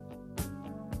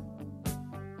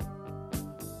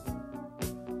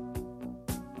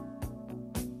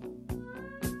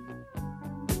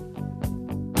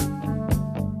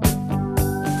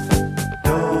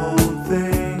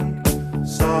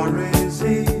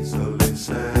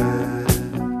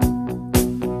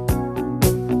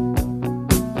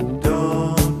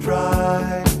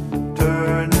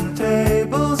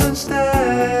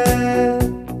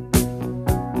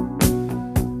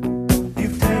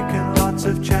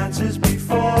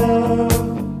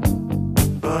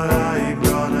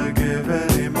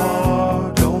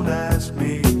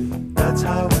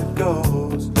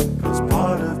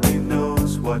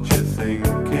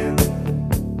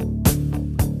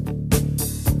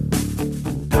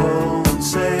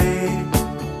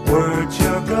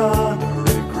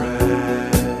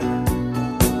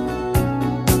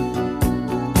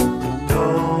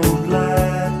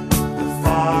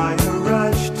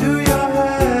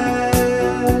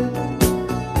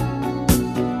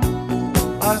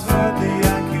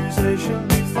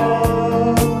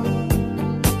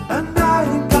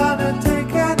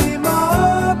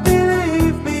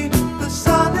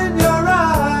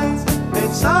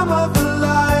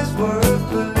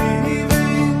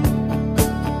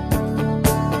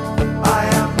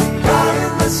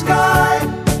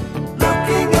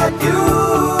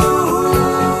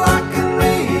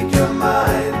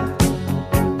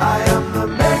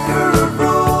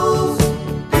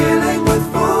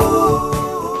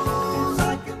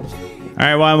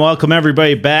want to welcome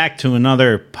everybody back to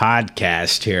another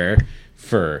podcast here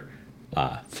for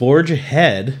Forge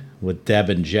Ahead with Deb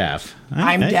and Jeff.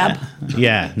 I'm Deb.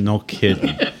 Yeah, no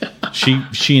kidding.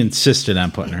 She insisted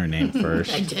on putting her name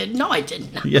first. I did. No, I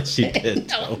didn't. Yes, you did.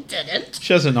 No, I didn't.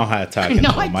 She doesn't know how to talk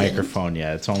into a microphone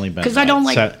yet. It's only been because I don't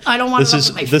want to rub my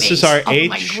This face is our up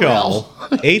my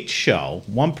eighth show,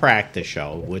 one practice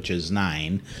show, which is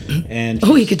 9. And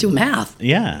oh, you could do math.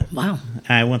 Yeah. Wow.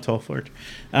 I went to Forge,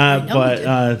 but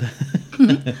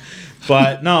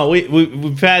no,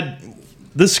 we've had.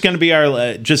 This is going to be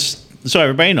our just so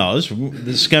everybody knows.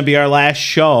 This is going to be our last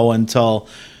show until.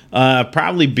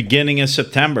 Probably beginning of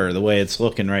September, the way it's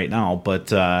looking right now.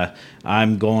 But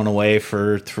I'm going away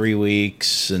for 3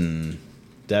 weeks, and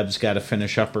Deb's got to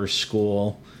finish up her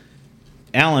school.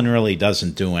 Alan really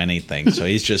doesn't do anything, so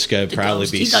he's just going to probably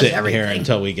be sitting here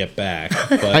until we get back.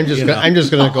 But, I'm just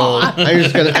gonna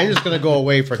go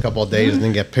away for a couple of days and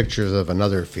then get pictures of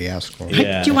another fiasco.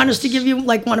 Yeah. Do you want us to give you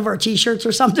like one of our T-shirts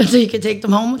or something so you can take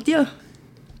them home with you?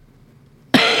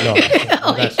 No,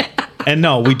 And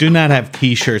no, we do not have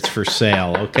T-shirts for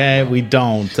sale, okay? We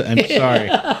don't. I'm sorry.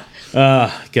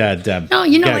 God, Deb. No,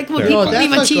 like when people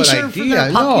leave a T-shirt good for their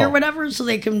idea, puppy or whatever, so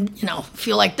they can,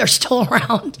 feel like they're still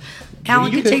around.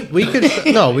 Alan we could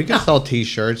sell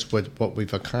T-shirts with what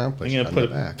we've accomplished on the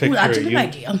back. Ooh, that's a good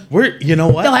idea. You know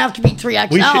what? They'll have to be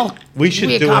 3XL. We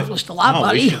should accomplished a lot,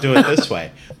 buddy. We should do it this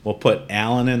way. We'll put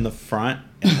Alan in the front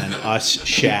and then us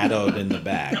shadowed in the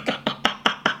back.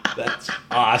 That's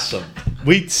awesome.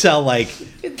 We'd sell like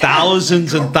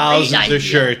thousands and thousands of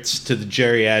shirts to the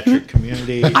geriatric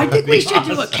community. I think we should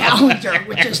do a calendar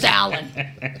with just Alan.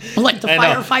 Like the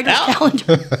firefighter's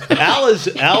calendar. Al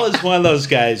is one of those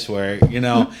guys where,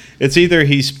 it's either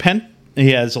he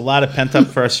has a lot of pent up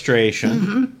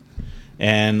frustration,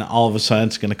 and all of a sudden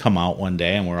it's going to come out one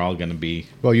day and we're all going to be.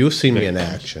 Well, you've seen me in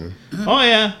action. Oh,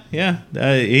 yeah.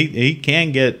 He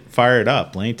can get fired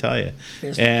up, let me tell you.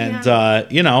 And,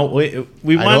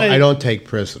 we want to. I don't take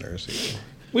prisoners either.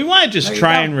 We want to just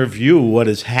try and review what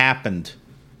has happened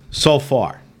so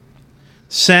far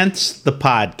since the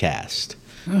podcast.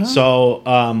 So,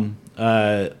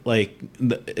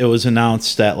 it was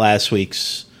announced at last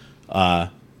week's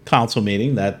council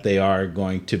meeting that they are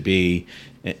going to be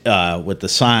with the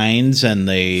signs and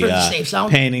the safe zone.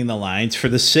 Painting the lines for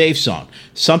the safe zone.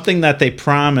 Something that they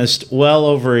promised well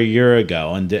over a year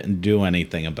ago and didn't do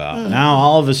anything about. Now,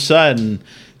 all of a sudden,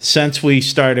 since we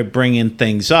started bringing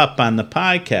things up on the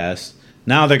podcast,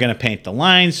 now they're going to paint the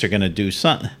lines. They're going to do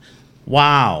something.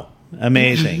 Wow.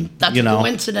 Amazing. That's a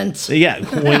coincidence. Yeah,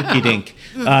 winky dink.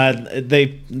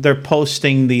 They're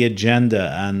posting the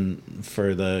agenda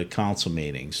for the council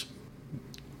meetings.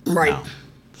 Right. Now,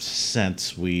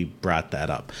 since we brought that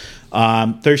up,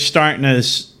 they're starting to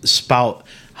spout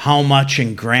how much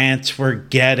in grants we're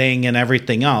getting and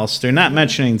everything else. They're not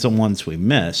mentioning the ones we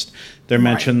missed. They're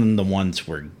mentioning the ones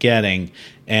we're getting,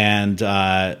 and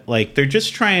they're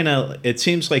just trying to. It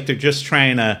seems like they're just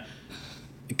trying to.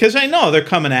 Because I know they're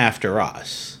coming after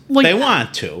us. Well, they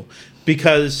want to,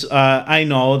 because I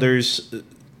know there's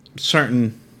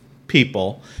certain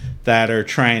people that are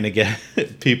trying to get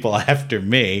people after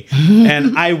me,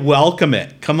 and I welcome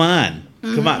it. Come on,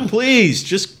 please,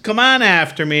 just come on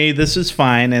after me. This is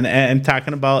fine, and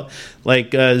talking about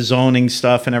zoning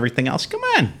stuff and everything else. Come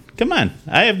on.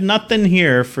 I have nothing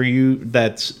here for you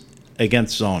that's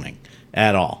against zoning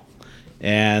at all.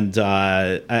 And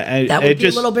that would be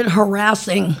a little bit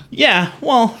harassing. Yeah,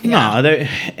 well, yeah. No,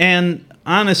 and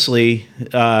honestly,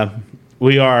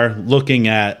 we are looking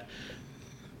at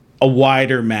a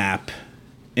wider map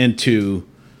into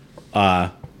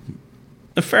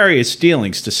nefarious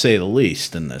dealings, to say the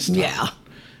least, in this town. Yeah.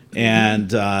 And,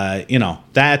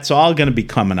 that's all going to be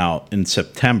coming out in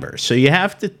September. So you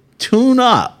have to tune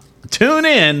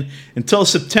in until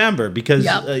September, because,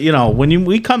 when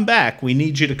we come back, we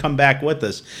need you to come back with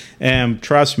us. And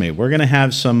trust me, we're going to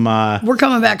have some... we're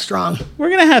coming back strong. We're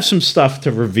going to have some stuff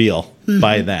to reveal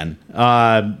by then.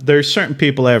 There's certain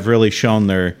people that have really shown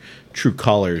their true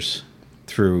colors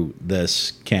through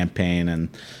this campaign, and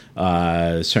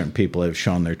certain people have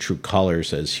shown their true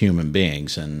colors as human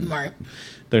beings, and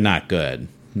they're not good.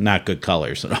 Not good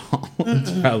colors at all.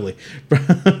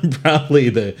 It's probably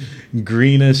the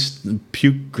greenest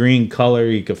puke green color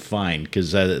you could find,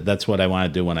 because that's what I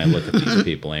want to do when I look at these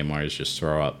people anymore, is just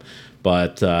throw up.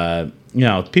 But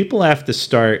people have to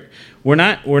start. We're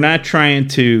not trying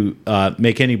to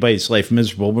make anybody's life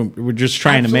miserable. We're just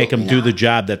trying to make them do the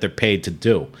job that they're paid to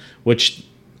do, which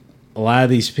a lot of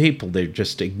these people, they're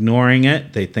just ignoring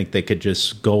it. They think they could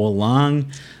just go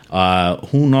along.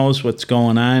 Who knows what's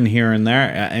going on here and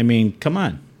there? I mean, come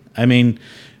on. I mean,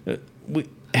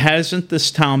 hasn't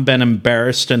this town been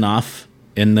embarrassed enough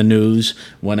in the news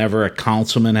whenever a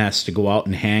councilman has to go out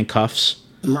in handcuffs?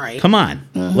 Right. Come on.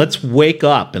 Let's wake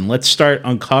up and let's start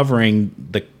uncovering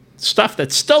the stuff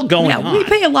that's still going on. We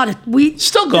pay a lot of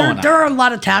there are a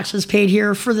lot of taxes paid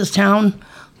here for this town,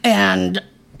 and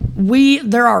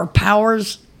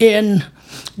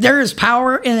there is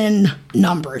power in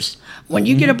numbers. When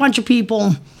you get a bunch of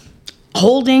people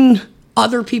holding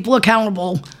other people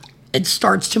accountable, it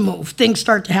starts to move. Things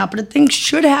start to happen, and things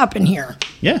should happen here.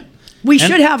 Yeah. We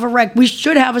should have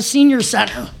a senior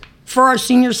center for our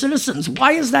senior citizens.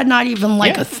 Why is that not even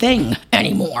a thing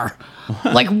anymore?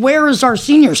 Like, where is our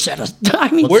senior citizen? I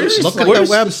mean, look at the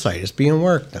website. It's being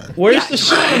worked on. Where's the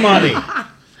sewer money?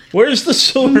 Where's the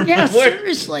sewer money? Yeah,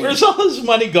 seriously. Where's all this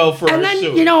money go for and our then,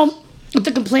 sewer?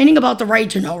 the complaining about the right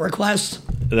to know request.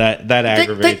 That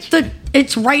aggravates me.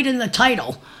 It's right in the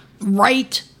title.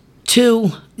 Right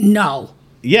to know.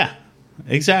 Yeah,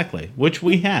 exactly. Which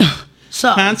we have.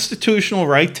 So constitutional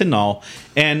right to know.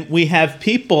 And we have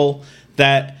people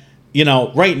that,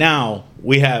 right now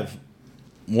we have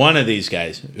one of these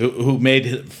guys who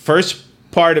made first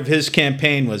part of his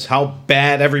campaign was how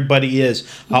bad everybody is,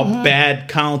 how bad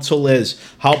council is,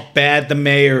 how bad the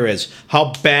mayor is,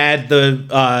 how bad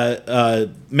the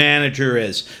manager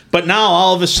is. But now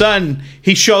all of a sudden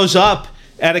he shows up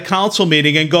at a council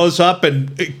meeting and goes up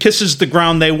and kisses the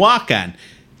ground they walk on.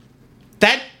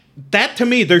 That to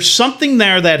me, there's something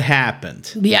there that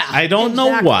happened. Yeah, I don't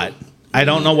know what. I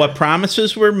don't know what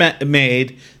promises were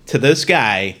made to this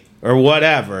guy or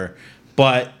whatever,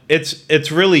 but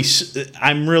it's really,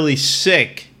 I'm really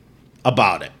sick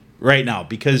about it right now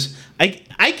because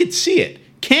I could see it.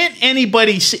 Can't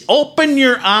anybody see? Open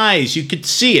your eyes. You could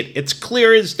see it. It's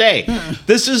clear as day.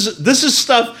 This is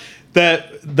stuff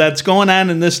that's going on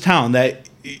in this town that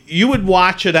you would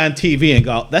watch it on TV and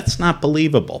go, that's not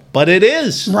believable. But it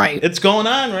is. Right. It's going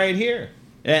on right here.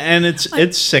 And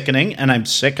it's sickening, and I'm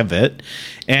sick of it.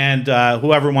 And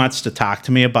whoever wants to talk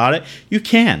to me about it, you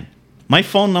can. My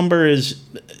phone number is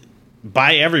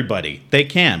by everybody. They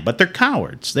can, but they're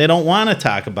cowards. They don't want to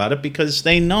talk about it because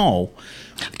they know.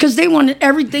 Because they want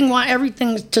everything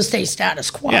to stay status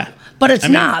quo. Yeah. But it's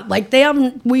not. Like, they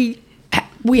haven't...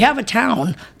 We have a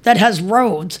town that has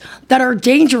roads that are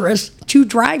dangerous to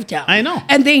drive down. I know.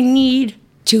 And they need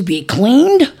to be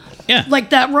cleaned. Yeah.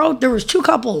 Like that road, there was 2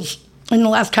 couples in the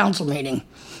last council meeting.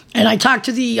 And I talked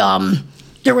to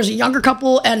there was a younger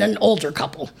couple and an older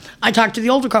couple. I talked to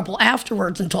the older couple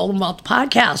afterwards and told them about the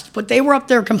podcast. But they were up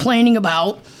there complaining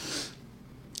about,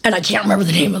 and I can't remember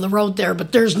the name of the road there,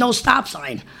 but there's no stop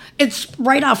sign. It's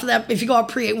right off of that. If you go up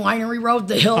Pre-8 Winery Road,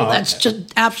 the hill, that's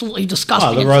just absolutely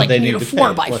disgusting. The it's road like they you need need a to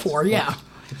 4x4, yeah.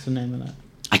 What's the name of that?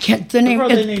 I can't, the name,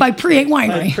 it's by Pre-8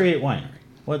 Winery. Pre-8 Winery.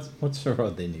 What's the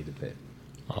road they need to pay?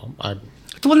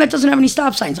 The one that doesn't have any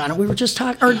stop signs on it. We were just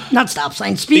talking, or not stop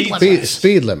signs, speed limits.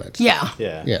 Speed limits. Yeah.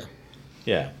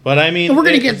 Yeah. But I mean, we're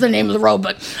going to get the name of the road,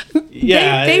 but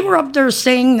they were up there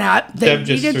saying that they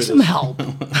needed some help.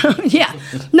 Yeah.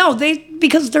 No,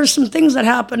 because there's some things that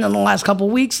happened in the last couple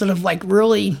of weeks that have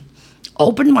really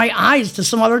opened my eyes to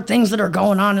some other things that are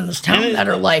going on in this town that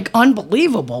are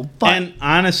unbelievable. And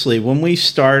honestly, when we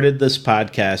started this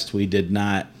podcast, we did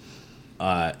not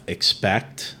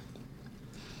expect.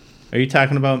 Are you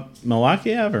talking about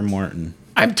Milwaukee Ave or Morton?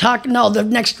 I'm talking, no, the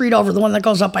next street over, the one that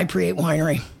goes up by Pre-8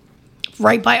 Winery.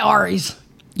 Right by Ari's.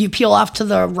 You peel off to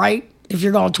the right if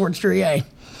you're going towards 3A.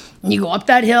 And you go up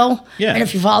that hill, and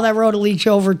if you follow that road, it'll lead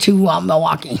you over to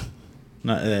Milwaukee.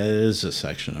 No, it is a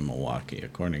section of Milwaukee,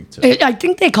 according to... I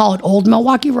think they call it Old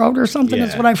Milwaukee Road or something,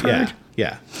 that's what I've heard.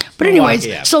 Yeah. But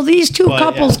anyways, so these 2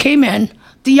 couples came in.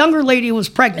 The younger lady was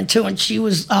pregnant, too, and she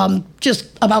was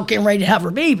just about getting ready to have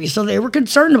her baby. So they were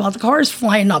concerned about the cars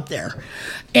flying up there.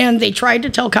 And they tried to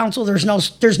tell council there's no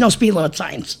speed limit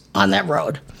signs on that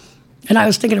road. And I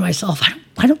was thinking to myself,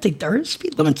 I don't think there is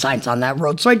speed limit signs on that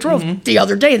road. So I drove the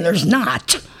other day, and there's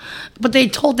not. But they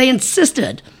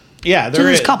insisted to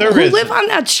this couple who live on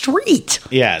that street.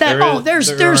 Yeah,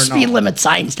 there's speed limit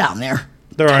signs down there.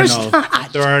 There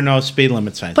are no speed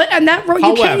limit signs. But on that road,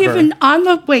 you can't even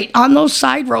on those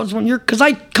side roads because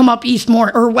I come up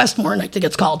Eastmore or Westmore, I think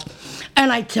it's called,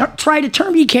 and I try to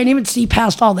turn, you can't even see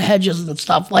past all the hedges and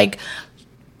stuff.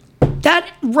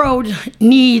 That road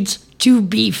needs to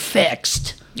be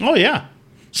fixed. Oh yeah.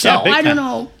 So I don't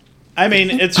know. I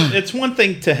mean, it's one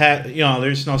thing to have,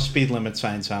 there's no speed limit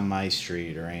signs on my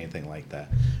street or anything like that,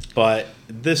 but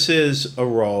this is a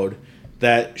road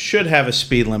that should have a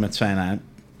speed limit sign on it.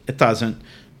 It doesn't.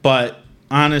 But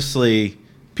honestly,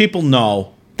 people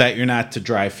know that you're not to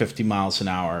drive 50 miles an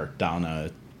hour down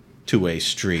a two-way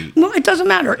street. Well, it doesn't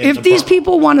matter. If these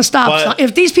people want to stop,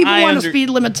 if these people want a speed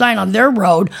limit sign on their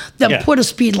road, then put a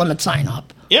speed limit sign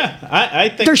up. Yeah, I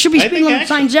think there should be speed limit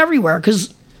signs everywhere.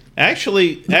 Because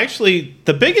actually,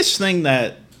 the biggest thing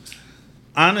that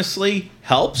honestly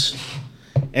helps,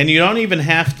 and you don't even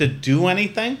have to do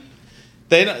anything.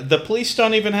 The police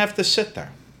don't even have to sit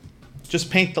there.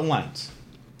 Just paint the lines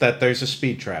that there's a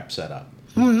speed trap set up.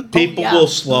 People will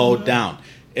slow down.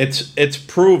 It's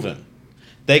proven.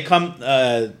 They come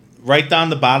right down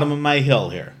the bottom of my hill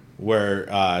here, where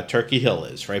Turkey Hill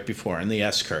is, right before, in the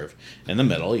S-curve. In the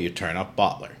middle, you turn up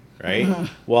Butler, right?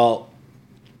 Well,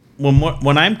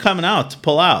 when I'm coming out to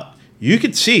pull out, you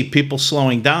could see people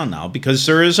slowing down now because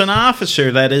there is an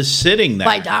officer that is sitting there.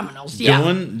 By Domino's,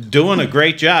 doing a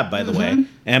great job, by the way,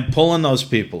 and pulling those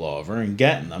people over and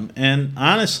getting them. And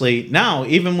honestly, now,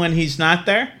 even when he's not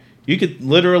there, you could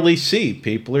literally see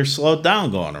people are slowed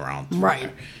down going around.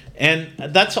 Right. And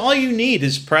that's all you need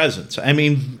is presence. I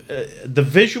mean, the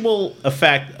visual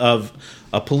effect of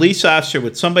a police officer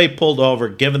with somebody pulled over,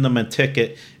 giving them a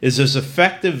ticket, is as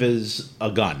effective as a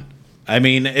gun. I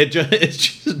mean, it's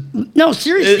just no,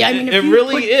 seriously. I mean, if it you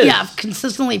really is. Yeah,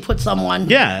 consistently put someone.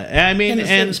 Yeah, I mean, in the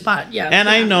same spot. Yeah, and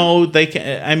I know they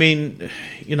can. I mean,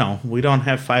 we don't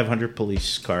have 500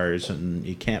 police cars, and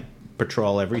you can't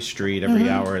patrol every street every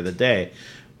hour of the day,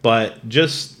 but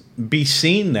just be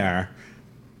seen there.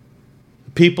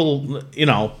 People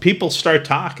start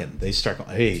talking. They start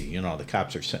going, hey, the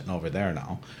cops are sitting over there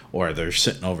now, or they're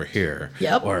sitting over here,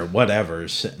 or whatever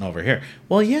is sitting over here.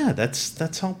 Well, yeah,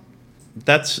 that's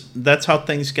how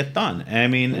things get done. I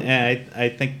mean, I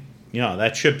think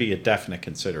that should be a definite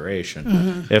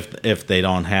consideration if they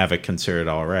don't have it considered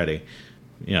already.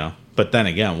 But then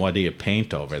again, what do you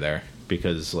paint over there?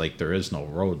 Because there is no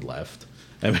road left.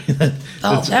 I mean,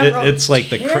 it's like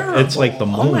the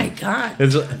moon. Oh my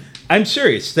God. I'm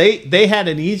serious. They had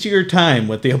an easier time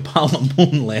with the Apollo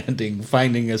moon landing,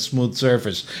 finding a smooth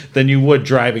surface, than you would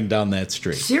driving down that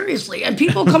street. Seriously. And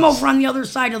people come over on the other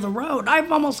side of the road.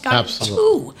 I've almost got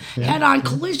two head-on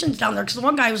collisions down there because the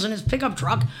one guy was in his pickup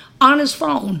truck on his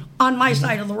phone on my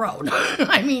side of the road.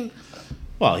 I mean...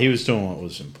 Well, he was doing what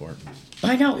was important.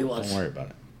 I know he was. Don't worry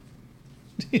about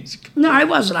it. No, I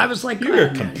wasn't. I was like... You're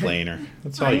a complainer.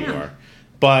 That's all you are.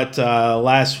 But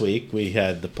last week we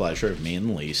had the pleasure of me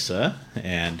and Lisa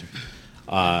and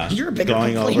you're a bigger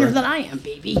complainer than I am,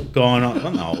 baby. Going on,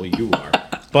 well, no, you are.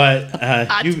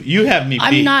 But you have me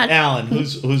beat. Alan,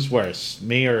 who's worse,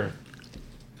 me or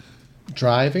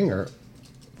driving or?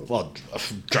 Well,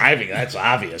 driving, that's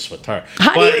obvious with her.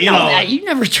 How do you know that? You've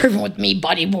never driven with me,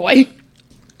 buddy boy.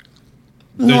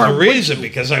 There's a reason,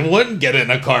 because I wouldn't get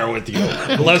in a car with you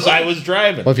unless I was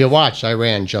driving. Well, if you watched, I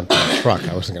jumped in the truck.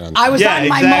 I wasn't going to. I was on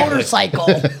my motorcycle.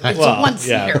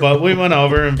 But we went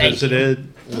over and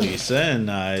visited Lisa,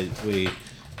 and we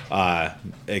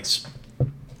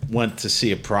went to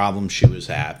see a problem she was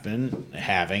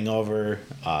having over,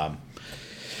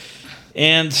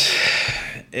 and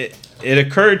it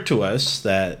occurred to us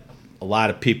that a lot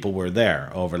of people were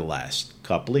there over the last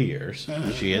couple of years.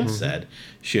 She had said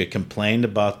she had complained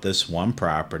about this one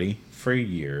property for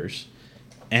years,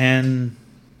 and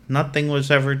nothing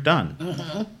was ever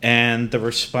done. And the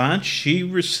response she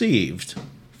received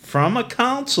from a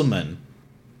councilman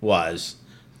was,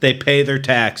 they pay their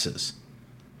taxes,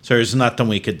 so there's nothing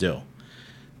we could do.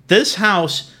 This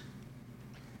house,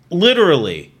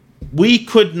 literally, we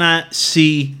could not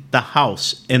see the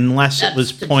house unless it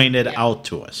was pointed out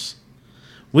to us.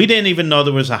 We didn't even know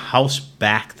there was a house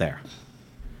back there.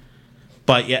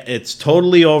 But yeah, it's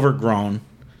totally overgrown.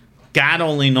 God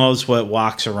only knows what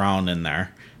walks around in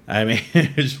there. I mean,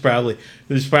 there's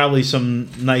probably some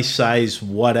nice size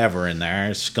whatever in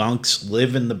there. Skunks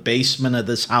live in the basement of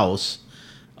this house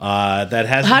that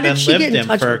hasn't been lived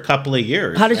in for a couple of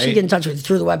years. How did she get in touch with you?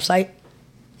 Through the website?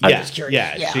 I'm just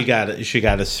curious. Yeah, she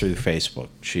got us through Facebook.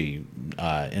 She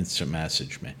instant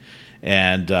messaged me.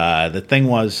 And the thing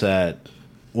was that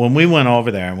when we went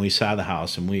over there and we saw the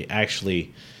house, and we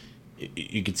actually,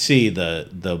 you could see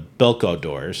the Bilko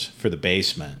doors for the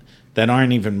basement that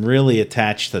aren't even really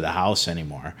attached to the house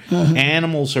anymore.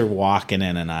 Animals are walking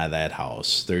in and out of that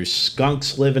house. There's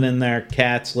skunks living in there,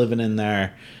 cats living in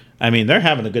there. I mean, they're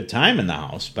having a good time in the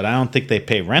house, but I don't think they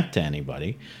pay rent to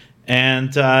anybody.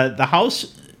 And the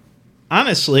house,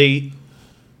 honestly,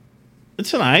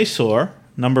 it's an eyesore,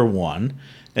 number one.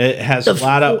 It has a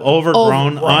lot of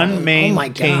overgrown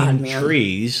unmaintained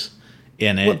trees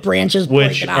in it, with branches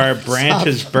which are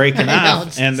branches breaking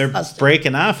off, and they're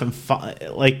breaking off, and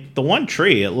like the one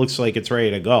tree, it looks like it's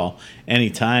ready to go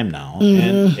anytime now,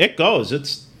 and it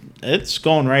goes. it's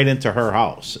going right into her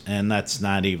house, and that's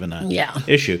not even an Yeah.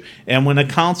 issue. And when a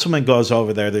councilman goes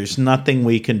over there, there's nothing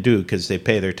we can do because they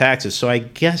pay their taxes. So I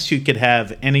guess you could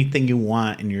have anything you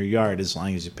want in your yard as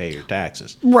long as you pay your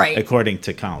taxes, Right. according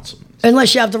to councilmen.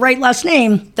 Unless you have the right last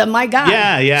name, then my God,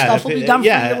 Yeah. stuff will be done for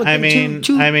you within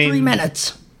 3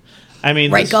 minutes. I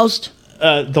mean, Right, Ghost?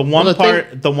 The one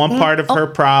part of her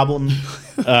problem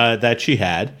that she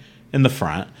had in the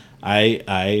front,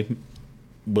 I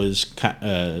was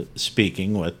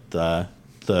speaking with the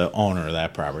owner of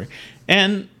that property,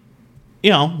 and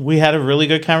we had a really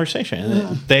good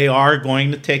conversation. They are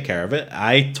going to take care of it.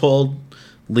 I told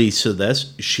Lisa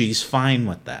this; she's fine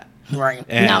with that. Right.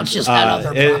 And now it's just that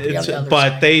other property on the other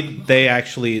but side. they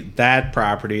actually, that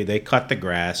property, they cut the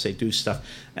grass, they do stuff.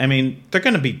 I mean, they're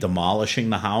going to be demolishing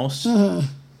the house.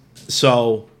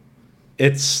 So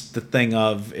it's the thing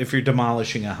of, if you're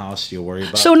demolishing a house, you worry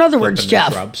about So in other words, flipping the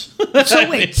Jeff. shrubs.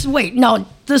 So wait. No,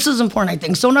 this is important, I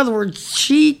think. So in other words,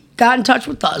 she got in touch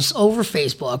with us over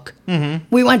Facebook.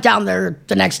 We went down there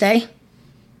the next day,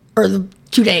 or the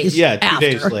 2 days Yeah, 2 after.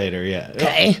 days later, yeah.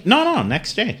 Okay. No,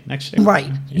 next day. Right.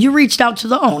 You reached out to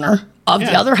the owner of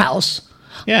the other house,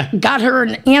 Yeah. got her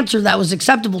an answer that was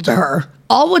acceptable to her,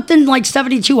 all within like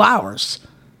 72 hours.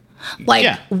 Like,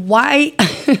 Yeah. why?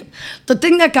 The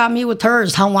thing that got me with her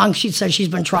is how long she said she's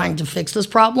been trying to fix this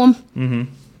problem.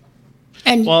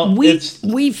 And Well,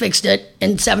 we fixed it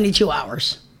in 72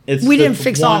 hours. It's We the didn't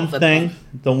fix all of it. thing.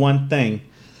 The one thing.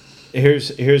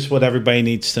 Here's what everybody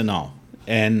needs to know.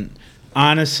 And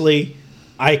honestly,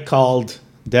 I called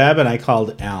Deb and I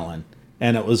called Alan,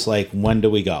 and it was like, when do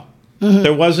we go?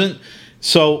 There wasn't.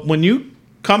 So when you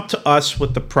come to us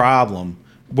with the problem,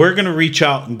 we're going to reach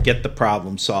out and get the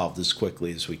problem solved as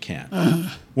quickly as we can.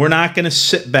 We're not going to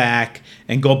sit back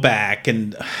and go back.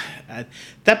 And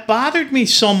that bothered me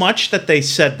so much that they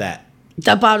said that.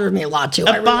 That bothered me a lot too.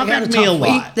 That bothered me a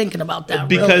lot. Thinking about that,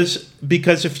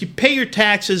 because if you pay your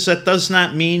taxes, that does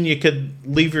not mean you could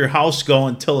leave your house go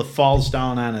until it falls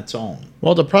down on its own.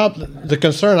 Well, the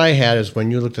concern I had is when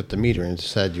you looked at the meter and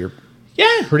said you're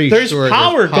pretty there's sure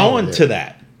power there's power going there. to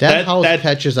that. That house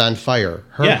catches on fire.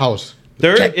 Her house.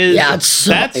 There is. Yeah, it's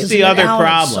so- that's isn't the it, other Alan?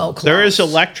 It's problem. so There is close.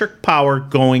 electric power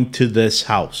going to this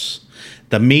house.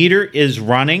 The meter is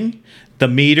running. The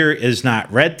meter is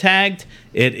not red tagged.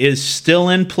 It is still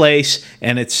in place,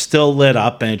 and it's still lit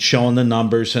up, and it's showing the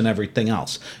numbers and everything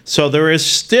else. So there is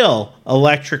still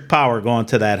electric power going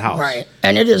to that house. Right.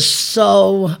 And it is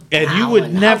so. And you would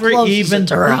Alan, how never close is even it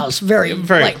to her house. Very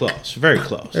like, close. Very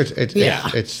close.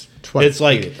 It's 20 It's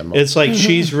like feet at the most. it's like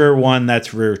she's rear one,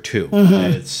 that's rear 2.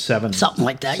 It's Something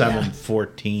like that, yeah.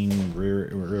 714 rear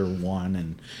 1,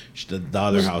 and the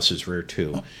other house is rear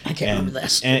 2. I can't remember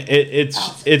this. And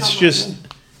it's just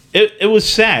it was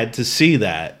sad to see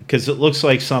that, because it looks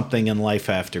like something in Life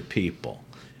After People,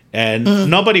 and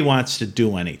nobody wants to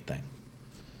do anything.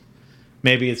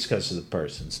 Maybe it's because of the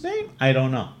person's name. I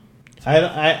don't know.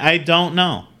 I don't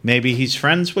know. Maybe he's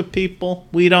friends with people.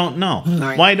 We don't know.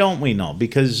 Right. Why don't we know?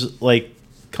 Because,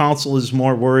 council is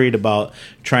more worried about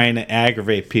trying to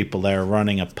aggravate people that are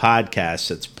running a podcast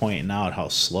that's pointing out how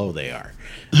slow they are.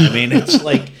 I mean, it's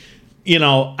like,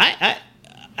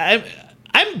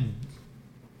 I'm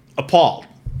appalled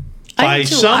I am by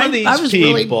too. some of these I was people.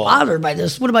 really bothered by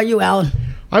this. What about you, Alan?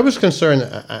 I was concerned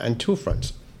on two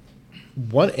fronts.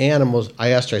 What animals? I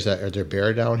asked her. I said, "Are there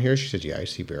bear down here?" She said, "Yeah, I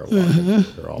see bear walking."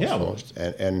 They're all closed.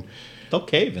 And They'll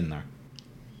cave in there.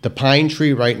 the pine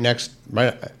tree right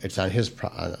it's on his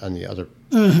on the other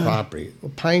property.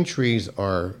 Well, pine trees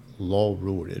are low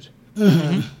rooted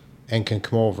and can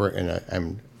come over in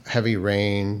a heavy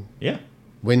rain. Yeah.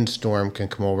 Windstorm can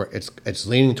come over. It's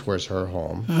leaning towards her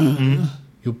home.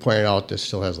 You pointed out this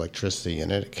still has electricity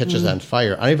in it. It catches on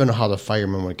fire. I don't even know how the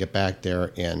firemen would get back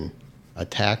there and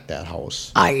attack that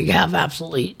house. I have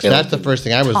absolutely. So that's the first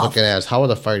thing I was tough. looking at is how will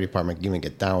the fire department even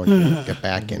get down and get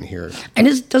back in here? And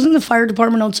doesn't the fire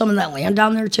department own some of that land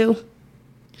down there too?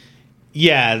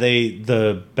 Yeah,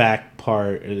 the back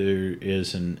part there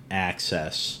is an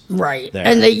access, Right. there.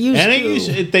 And they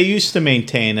used to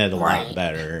maintain it a Right. lot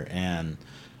better, and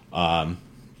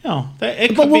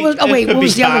it But could what was- be, oh, wait, it could what be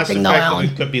was the other cost thing, though, effective, Alan?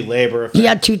 It could be labor. He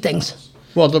had two things.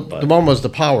 Well, the one was the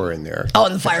power in there. Oh,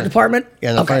 and the fire department?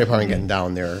 Yeah, the Okay. fire department getting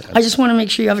down there. I just want to make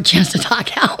sure you have a chance to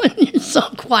talk, Alan. You're so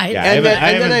quiet.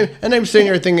 Yeah. And I'm sitting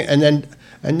there thinking, and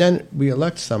then we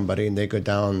elect somebody, and they go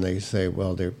down, and they say,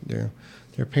 well, they're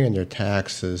paying their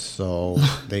taxes, so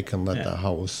they can let the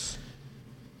house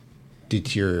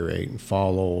deteriorate and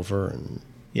fall over, and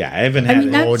Yeah, I haven't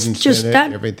had. that's rodents just in it,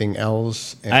 that. everything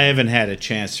else. And I haven't had a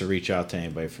chance to reach out to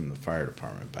anybody from the fire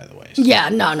department, by the way. So Yeah,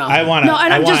 no. I wanna- No,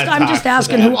 and I I'm wanna I'm just talk to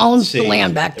asking them, who owns the see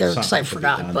land back if there because I something could be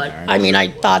forgot. done But there. I mean,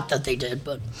 I thought that they did,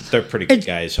 but they're pretty good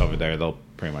guys over there. They'll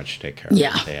pretty much take care of it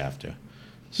if they have to.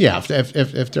 yeah,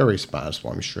 if they're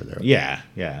responsible, I'm sure they're. Yeah.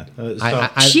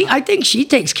 I think she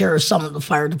takes care of some of the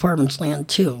fire department's land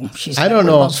too. She's I don't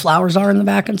where know. those flowers are in the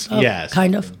back and stuff. Yes.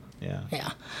 Kind of.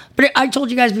 Yeah. But I told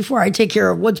you guys before, I take care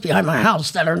of woods behind my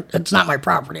house it's not my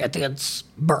property. I think it's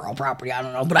borough property. I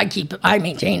don't know, but I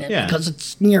maintain it because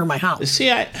it's near my house. See,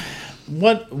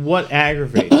 what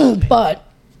aggravates me But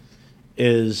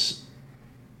is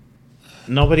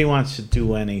nobody wants to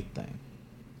do anything.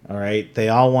 All right, they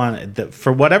all want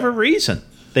for whatever reason.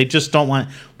 They just don't want.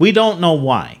 We don't know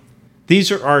why.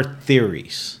 These are our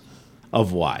theories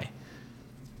of why.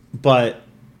 But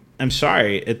I'm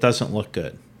sorry, it doesn't look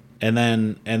good. And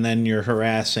then you're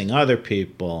harassing other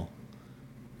people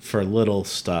for little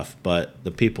stuff, but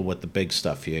the people with the big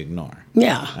stuff you ignore.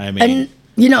 yeah, I mean, and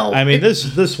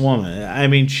this woman. I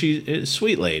mean, she's a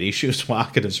sweet lady. She was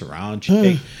walking us around.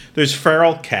 There's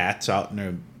feral cats out in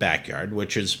her backyard,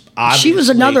 which is obviously. She was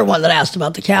another one that asked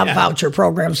about the cat voucher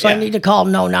program, so I need to call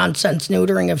no nonsense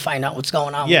neutering and find out what's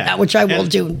going on with that, which I will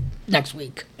do next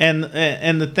week. And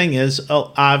the thing is,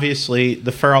 obviously,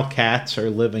 the feral cats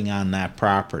are living on that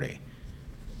property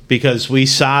because we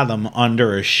saw them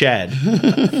under a shed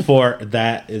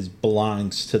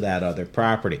belongs to that other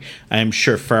property. I'm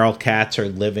sure feral cats are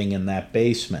living in that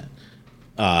basement.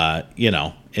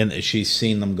 And she's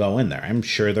seen them go in there. I'm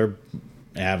sure they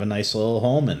have a nice little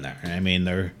home in there. I mean,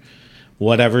 they're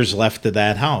whatever's left of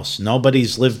that house.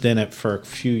 Nobody's lived in it for a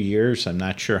few years. I'm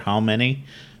not sure how many.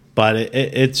 But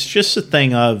it's just a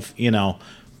thing of,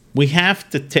 we have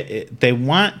to. They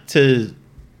want to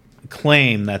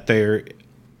claim that they're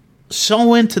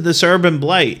so into this urban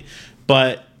blight,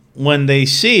 but when they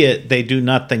see it, they do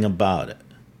nothing about it.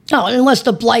 No, unless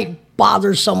the blight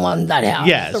bothers someone that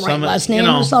has the right last name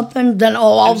or something, then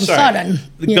all of a sudden.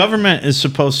 The government is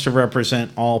supposed to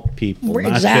represent all people.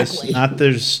 Exactly. Not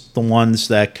just the ones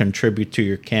that contribute to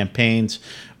your campaigns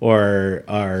or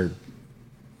are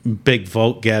big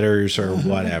vote getters or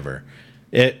whatever.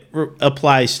 It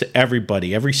applies to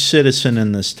everybody, every citizen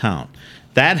in this town.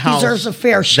 That house deserves a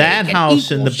fair shake. That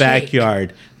house in the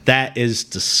backyard, that is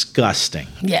disgusting.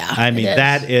 Yeah, I mean,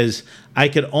 that is. I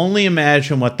could only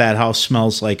imagine what that house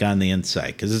smells like on the inside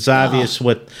because it's obvious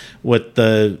with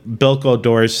the Bilko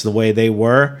doors the way they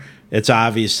were. It's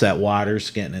obvious that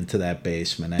water's getting into that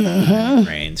basement and it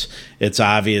rains. It's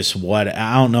obvious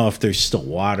I don't know if there's still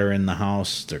water in the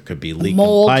house. There could be leaking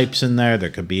pipes in there. There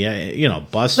could be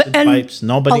busted pipes.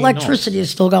 Nobody electricity knows.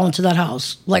 is still going to that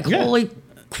house. Holy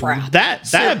crap!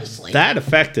 That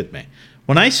affected me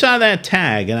when I saw that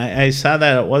tag and I saw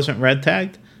that it wasn't red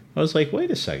tagged. I was like,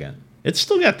 wait a second. It's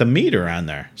still got the meter on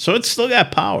there, so it's still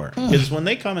got power. Because when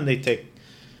they come and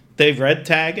they red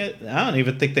tag it. I don't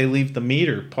even think they leave the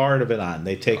meter part of it on.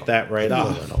 They take that right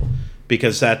off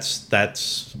because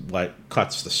that's what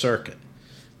cuts the circuit.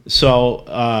 So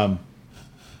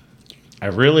I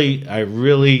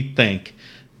really think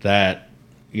that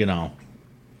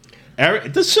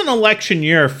this is an election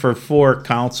year for 4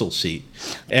 council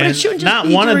seats, and not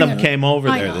one of them came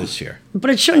over there this year. But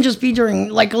it shouldn't just be during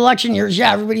election years.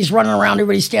 Yeah, everybody's running around,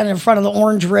 everybody's standing in front of the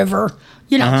Orange River,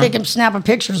 taking snapping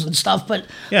pictures and stuff. But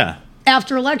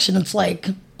after election, it's like,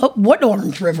 what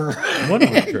Orange River? What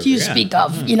Orange River do you speak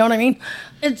of? You know what I mean?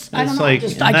 I don't know. I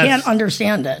can't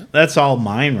understand it. That's all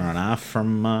mine runoff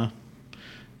from.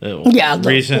 The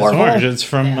reason it's orange. It's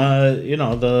from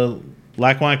the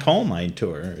Lackawanna coal mine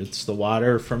tour. It's the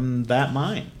water from that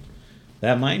mine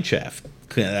shaft.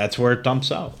 That's where it dumps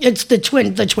out. It's the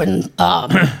twin.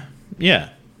 Yeah.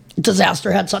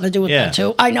 Disaster had something to do with that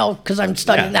too. I know because I'm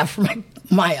studying that for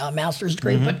my master's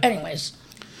degree. But anyways,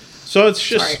 so it's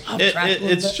just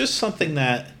it's just something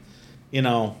that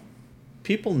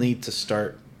people need to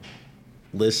start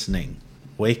listening.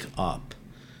 Wake up,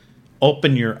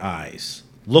 open your eyes,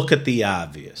 look at the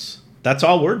obvious. That's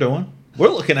all we're doing. We're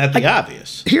looking at the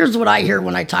obvious. Here's what I hear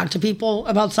when I talk to people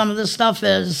about some of this stuff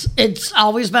is it's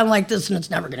always been like this and it's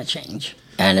never going to change.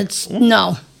 And it's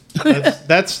no.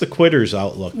 That's the quitter's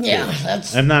outlook. Yeah,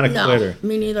 I'm not a quitter.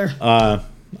 Me neither.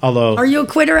 Although, are you a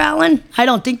quitter, Alan? I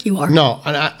don't think you are. No,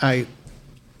 and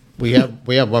we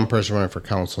have one person running for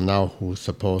council now who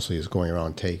supposedly is going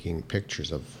around taking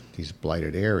pictures of these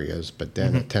blighted areas, but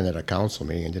then attended a council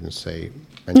meeting and didn't say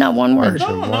not one word.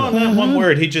 No, not one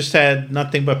word. He just had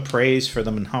nothing but praise for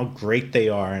them and how great they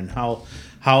are and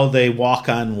how they walk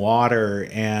on water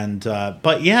and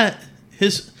but yet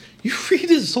you read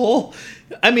his whole.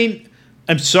 I mean,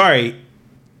 I'm sorry.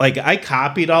 Like, I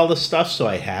copied all the stuff, so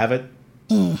I have it.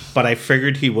 But I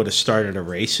figured he would have started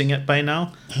erasing it by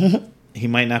now. He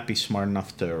might not be smart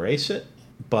enough to erase it.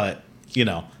 But,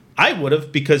 I would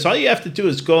have, because all you have to do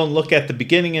is go and look at the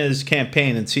beginning of his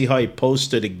campaign and see how he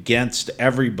posted against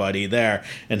everybody there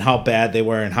and how bad they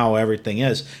were and how everything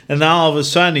is. And now all of a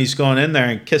sudden he's going in there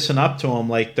and kissing up to them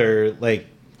like they're like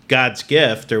God's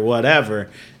gift or whatever.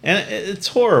 And it's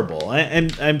horrible.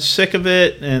 I'm sick of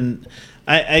it, and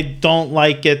I don't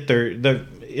like it. They're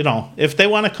if they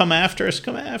want to come after us,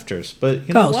 come after us. But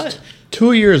you know what?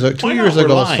 2 years ago,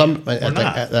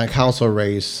 at the council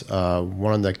race,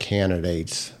 one of the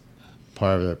candidates,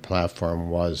 part of their platform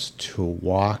was to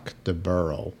walk the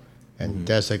borough and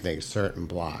designate certain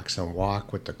blocks and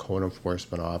walk with the code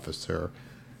enforcement officer,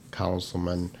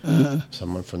 councilman,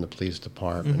 someone from the police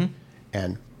department,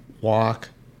 and walk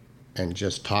and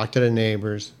just talk to the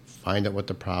neighbors, find out what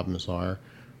the problems are,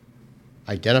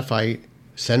 identify,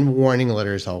 send warning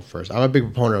letters out first. I'm a big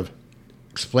proponent of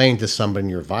explaining to somebody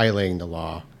you're violating the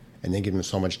law, and then give them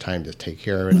so much time to take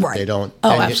care of it. Right. If they don't,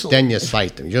 absolutely. then you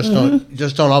cite them. You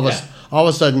just don't all of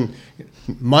a sudden.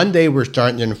 Monday we're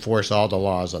starting to enforce all the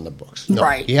laws on the books. No,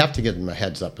 right. You have to give them a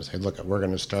heads up and say, look, we're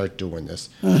going to start doing this.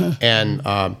 And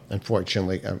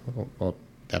unfortunately,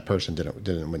 that person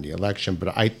didn't win the election,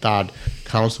 but I thought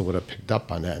council would have picked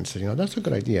up on that and said, that's a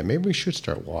good idea. Maybe we should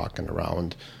start walking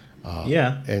around.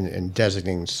 And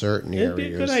designating certain areas. It'd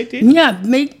be a good idea.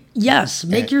 Yeah,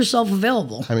 make yourself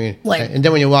available. I mean, and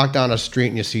then when you walk down a street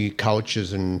and you see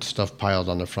couches and stuff piled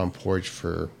on the front porch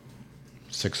for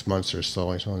 6 months or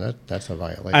so, that's a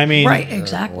violation. I mean, right,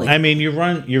 exactly. I mean, you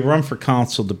run for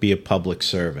council to be a public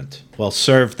servant. Well,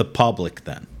 serve the public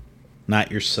then,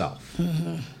 not yourself.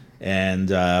 And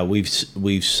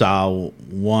we've saw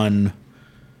one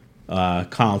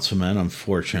councilman,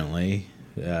 unfortunately,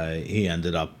 he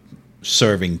ended up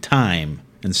serving time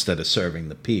instead of serving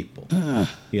the people,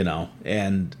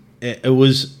 and it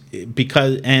was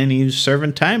because, and he was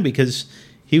serving time because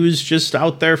he was just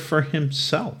out there for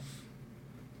himself,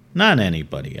 not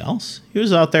anybody else. He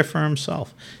was out there for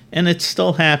himself, and it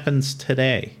still happens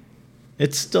today. Oh,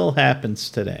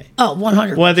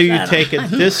 100%. Whether you take a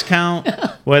discount,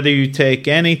 whether you take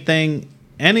anything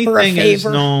is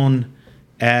known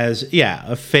as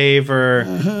a favor,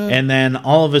 and then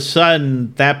all of a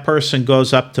sudden that person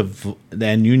goes up to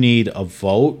then you need a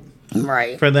vote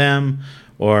for them,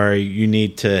 or you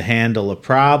need to handle a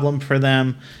problem for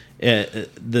them. I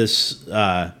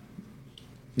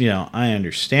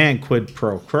understand quid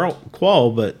pro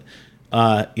quo, but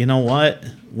you know what?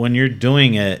 When you're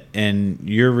doing it and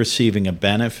you're receiving a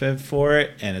benefit for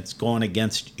it and it's going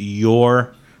against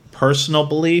your personal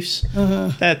beliefs,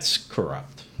 that's corrupt.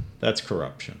 That's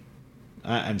corruption.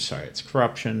 I'm sorry, it's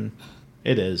corruption.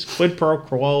 It is. Quid pro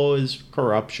quo is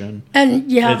corruption.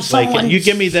 And it's like, you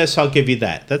give me this, I'll give you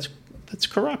that. That's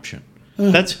corruption.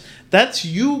 That's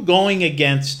you going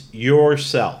against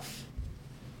yourself.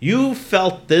 You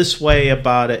felt this way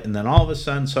about it, and then all of a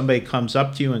sudden somebody comes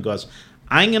up to you and goes,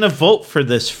 I'm going to vote for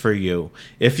this for you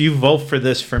if you vote for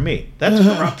this for me. That's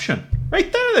corruption.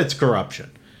 Right there, that's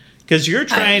corruption. Because you're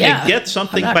trying to get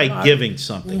something by giving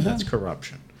something. That's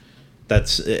corruption.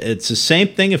 It's the same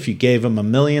thing if you gave him $1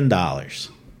 million.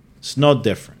 It's no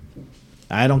different.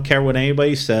 I don't care what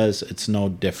anybody says. It's no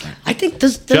different. I think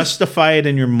this justify it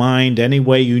in your mind any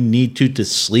way you need to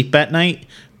sleep at night.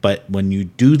 But when you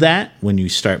do that, when you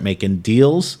start making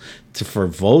deals for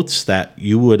votes that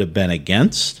you would have been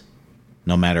against,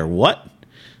 no matter what,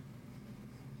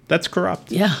 that's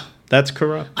corrupt. Yeah, that's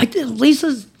corrupt. I think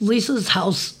Lisa's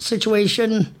house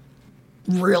situation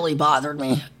really bothered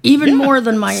me, even more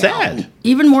than my own.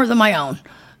 Even more than my own.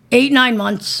 8-9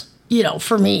 months,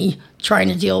 for me trying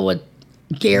to deal with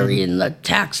Gary and the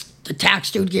tax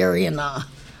dude Gary and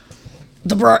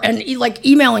the borough, and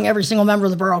emailing every single member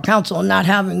of the borough council and not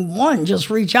having one just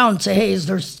reach out and say, hey,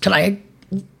 can I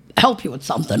help you with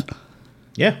something?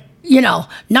 Yeah.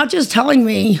 Not just telling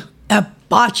me at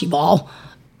bocce ball,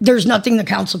 there's nothing the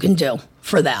council can do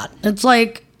for that. It's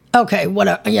like, okay,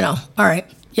 whatever, all right,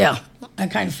 yeah. I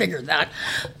kind of figured that.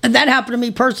 And that happened to me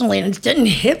personally, and it didn't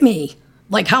hit me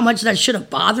like how much that should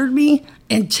have bothered me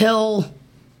until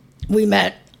we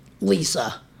met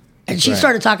Lisa. And she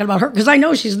started talking about her, because I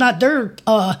know she's not there.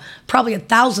 Probably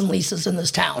 1,000 Lisas in this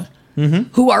town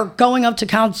who are going up to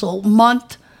council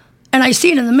month, and I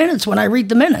see it in the minutes when I read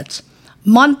the minutes,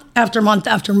 month after month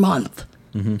after month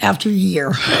after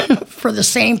year for the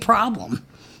same problem.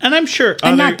 And I'm sure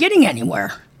and not getting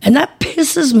anywhere. And that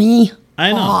pisses me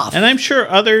I know. off. And I'm sure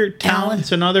other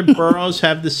towns and other boroughs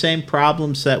have the same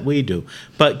problems that we do.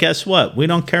 But guess what? We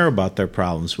don't care about their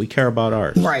problems. We care about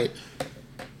ours. Right.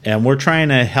 And we're trying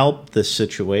to help this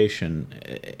situation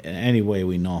any way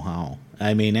we know how.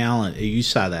 I mean, Alan, you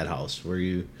saw that house. Were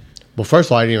you? Well, first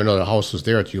of all, I didn't even know the house was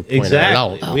there until you pointed it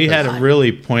out. We had to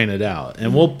really point it out,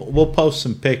 and we'll post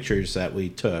some pictures that we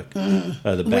took of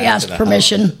the back. We asked of the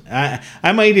permission. House.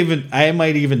 I might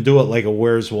even do it like a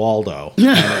Where's Waldo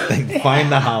kind of thing.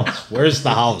 Find the house. Where's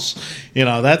the house?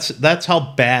 That's how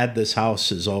bad this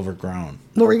house is overgrown.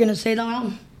 What were you going to say,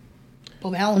 Alan?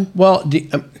 Oh, Alan. Well,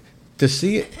 to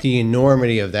see the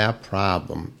enormity of that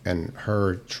problem and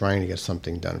her trying to get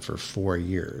something done for 4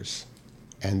 years,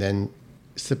 and then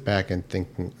sit back and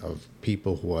thinking of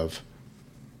people who have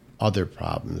other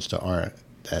problems that aren't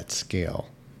that scale,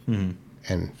 and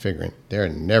figuring they're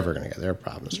never going to get their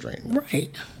problems straightened.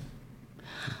 Right.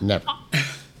 Never.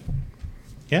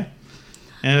 Yeah.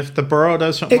 And if the borough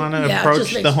doesn't want to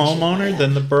approach the homeowner,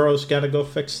 then the borough's got to go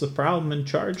fix the problem and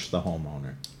charge the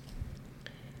homeowner.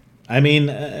 I mean,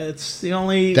 it's the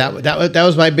only... That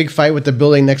was my big fight with the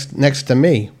building next to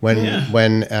me when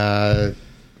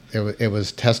it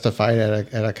was testified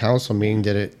at a council meeting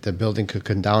that the building could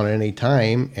come down at any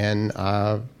time, and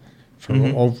for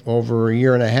over a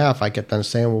year and a half, I kept on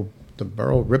saying, well, the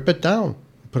borough, rip it down,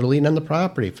 put a lien on the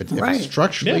property. If it's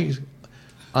structurally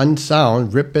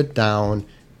unsound, rip it down,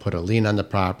 put a lien on the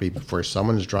property before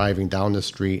someone's driving down the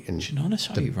street. And did you notice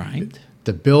how you rhymed?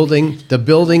 The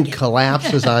building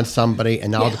collapses on somebody,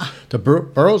 and now the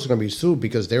borough's going to be sued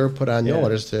because they were put on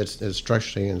notice that it's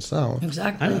structurally unsound.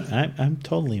 Exactly. I'm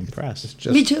totally impressed.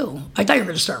 Me too. I thought you were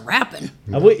going to start rapping.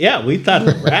 We thought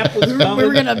the rap was coming.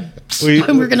 We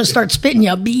were going to start spitting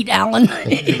you a beat, Alan.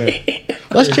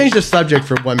 Let's change the subject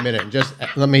for 1 minute.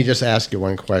 Let me just ask you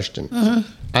one question.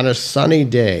 On a sunny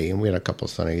day, and we had a couple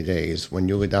sunny days, when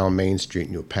you go down Main Street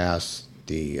and you pass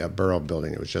the borough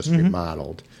building, it was just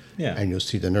remodeled. Yeah. And you'll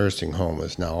see the nursing home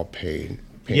is now painted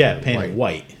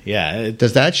white. Yeah.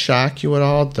 Does that shock you at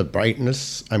all, the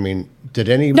brightness? I mean, did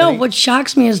anybody... No, what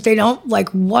shocks me is they don't,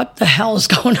 what the hell is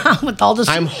going on with all this?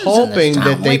 I'm hoping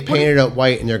that they painted it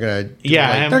white and they're going to...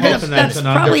 I'm hoping that's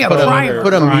probably a primer.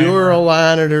 Put a mural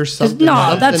on it or something.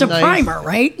 No, that's a primer,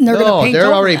 right? And they're going to paint they're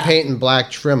over already that. painting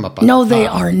black trim up on No, the they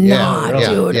top. are not,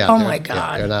 dude. Oh, my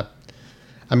God. They're not...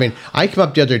 I mean, I came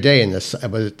up the other day and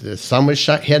the sun was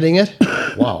hitting it.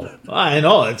 Wow. I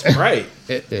know, it's bright.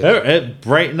 It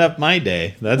brightened up my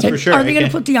day, that's for sure. Are they going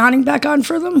to put the awning back on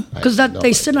for them? Because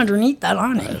they sit underneath that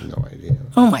awning. I have no idea.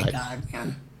 Oh, my God,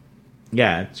 man.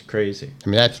 Yeah, it's crazy. I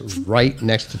mean, that's right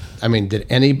next to... I mean, did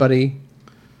anybody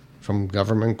from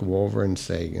government go over and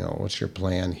say, what's your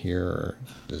plan here? Or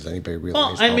does anybody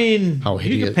realize how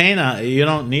hideous... You can paint you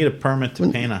don't need a permit to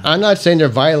paint a house. I'm not saying they're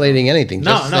violating anything.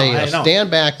 Just say, stand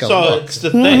back and look. It's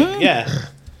the thing,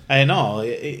 I know.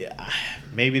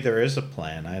 Maybe there is a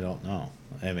plan. I don't know.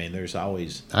 I mean, there's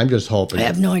always... I'm just hoping. I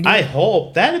have no idea. I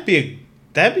hope. That'd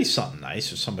be something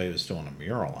nice if somebody was doing a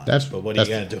mural on it. But what are you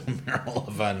going to do a mural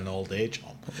of on an old age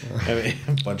home? I mean,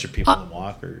 a bunch of people in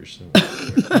walkers.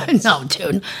 No,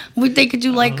 dude. They could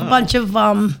do a bunch of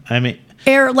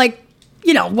air,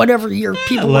 whatever year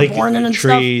people were born in and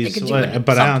trees, stuff. They could do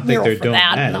but I don't think they're doing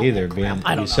that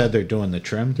either. You said they're doing the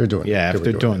trim? They're doing if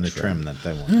they're doing the trim, that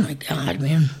they won't. Oh, my God,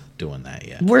 man. Doing that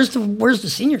yet. Where's the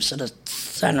senior citizen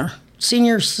center?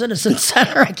 Senior Citizen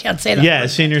Center. I can't say that. Yeah,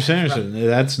 senior citizen.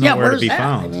 That's nowhere to be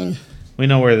found. I mean, we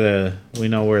know where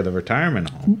the retirement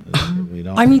home is. We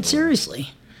don't. I mean, seriously.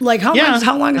 How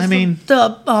long has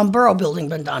the borough building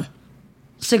been done?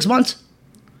 6 months?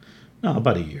 No,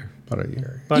 about a year.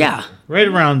 Right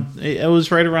around. It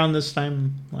was right around this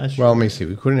time last year. Well, let me see.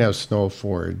 We couldn't have Snow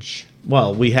Forge.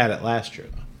 Well, we had it last year,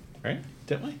 though, right?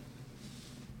 Didn't we?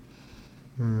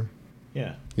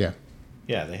 Yeah. Yeah.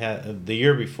 Yeah, they had the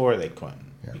year before they couldn't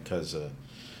because of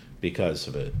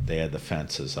it. They had the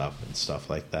fences up and stuff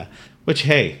like that. Which,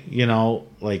 hey,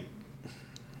 I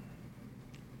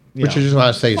just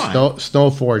want to say, Snow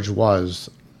Forge was,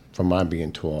 from my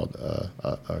being told,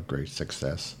 a great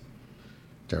success.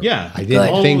 I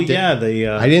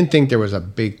didn't think there was a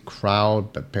big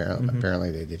crowd, but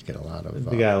apparently they did get a lot of.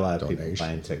 We got a lot of people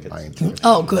buying tickets.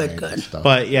 Oh, good.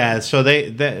 But so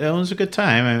that was a good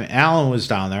time. I mean, Alan was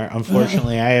down there.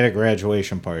 Unfortunately, I had a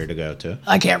graduation party to go to.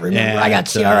 I can't remember. I got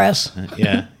CRS.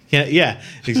 Yeah,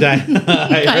 exactly.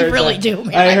 I really do.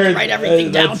 Man. I heard write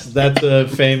everything down. That's a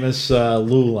famous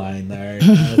Lou line there.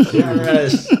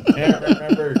 CRS. Can't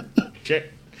remember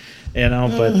shit.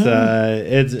 But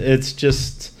it's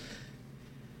just,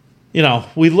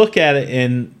 we look at it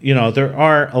and, there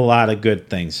are a lot of good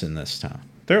things in this town.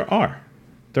 There are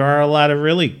a lot of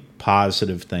really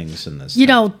positive things in this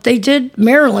town. They did,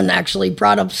 Marilyn actually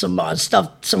brought up some stuff,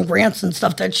 some grants and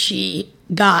stuff that she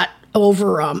got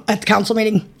over at the council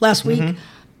meeting last week.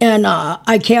 And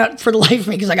I can't, for the life of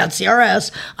me, because I got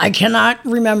CRS, I cannot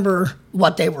remember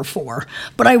what they were for.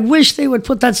 But I wish they would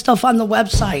put that stuff on the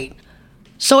website.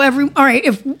 So all right,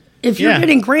 if you're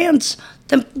getting grants,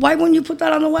 then why wouldn't you put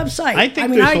that on the website? I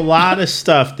think there's a lot of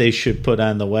stuff they should put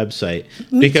on the website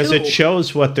because it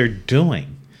shows what they're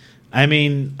doing. I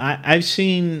mean, I've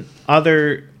seen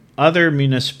other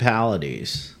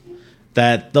municipalities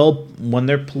that when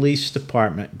their police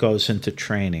department goes into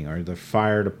training or the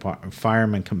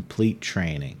fireman complete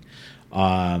training. We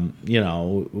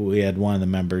had one of the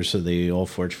members of the Old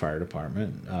Forge Fire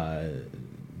Department.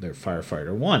 They're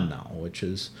firefighter 1 now, which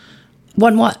is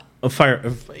what?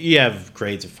 You have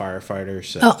grades of firefighter,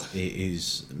 so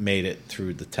he's made it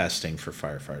through the testing for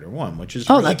firefighter 1, which is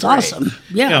really that's great. Awesome.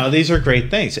 Yeah, these are great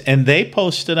things, and they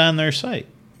post it on their site,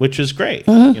 which is great.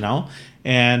 Mm-hmm.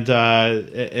 And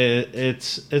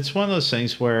it's one of those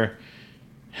things where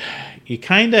you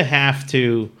kind of have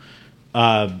to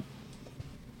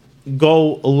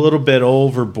go a little bit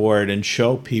overboard and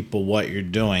show people what you're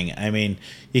doing. I mean,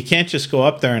 you can't just go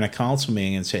up there in a council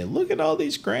meeting and say, look at all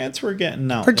these grants we're getting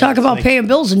now. We're talking about paying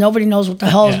bills and nobody knows what the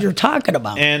hell you're talking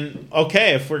about. And,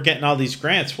 okay, if we're getting all these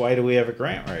grants, why do we have a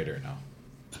grant writer now?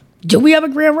 Do we have a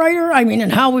grant writer? I mean,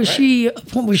 and how was she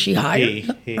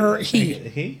hired? He or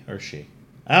she?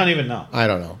 I don't even know. I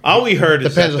don't know. All we heard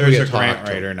is that there's a grant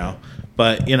writer now.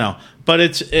 But, but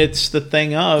it's the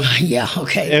thing of... Yeah,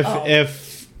 okay.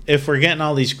 If we're getting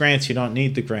all these grants, you don't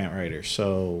need the grant writer.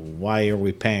 So why are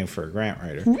we paying for a grant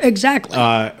writer? Exactly.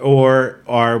 Or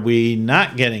are we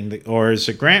not getting or is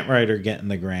the grant writer getting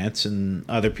the grants and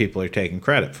other people are taking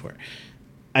credit for it?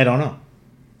 I don't know.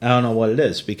 I don't know what it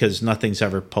is because nothing's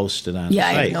ever posted on the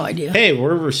site. I have no idea. Hey,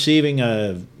 we're receiving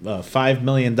a $5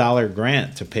 million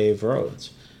grant to pave roads.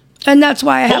 And that's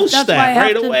why I have post that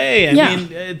right away. I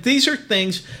mean, these are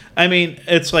things. I mean,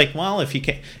 it's like, well, if you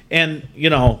can't, and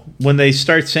when they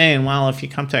start saying, well, if you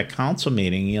come to a council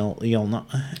meeting, you'll know.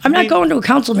 I'm not going to a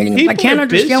council meeting if I can't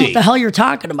understand what the hell you're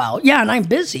talking about. Yeah, and I'm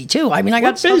busy too. I mean, I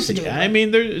got stuff to do. I mean,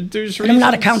 there's reasons. I'm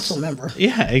not a council member.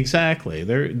 Yeah, exactly.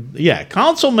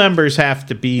 Council members have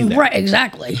to be there. Right,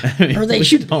 exactly. I mean, or they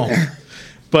should be there.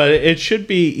 But it should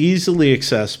be easily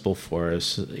accessible for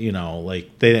us.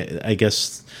 I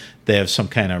guess they have some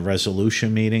kind of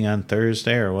resolution meeting on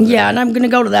Thursday or whatever. Yeah, and I'm going to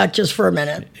go to that just for a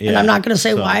minute. Yeah, and I'm not going to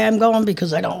say why I'm going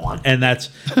because I don't want to. And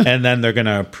and then they're going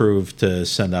to approve to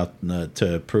send out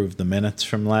to approve the minutes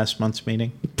from last month's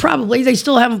meeting. Probably they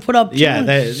still haven't put up.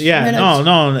 Minutes.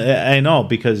 No, I know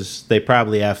because they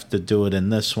probably have to do it in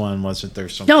this one. Wasn't there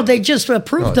something? No, they just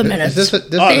approved the minutes.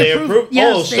 They approved.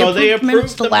 Yes, they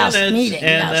approved the last minutes, meeting,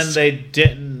 and then they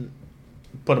didn't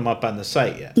put them up on the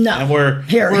site yet. No, and we're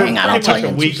hang on, I'll tell you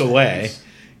a week away.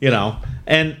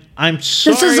 And I'm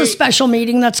sorry. This is a special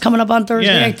meeting that's coming up on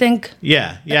Thursday, I think.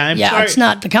 Yeah. I'm sorry. It's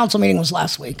not. The council meeting was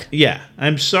last week. Yeah,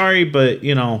 I'm sorry, but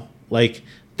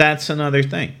that's another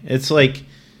thing. It's like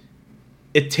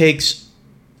it takes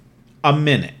a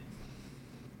minute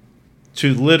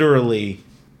to literally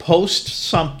post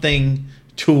something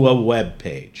to a web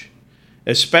page,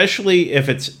 especially if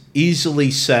it's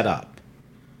easily set up.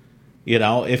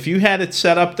 If you had it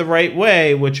set up the right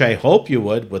way, which I hope you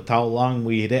would, with how long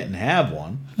we didn't have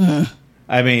one. Mm-hmm.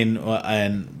 I mean,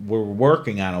 and we're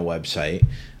working on a website.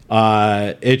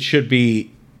 It should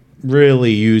be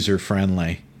really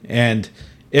user-friendly. And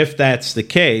if that's the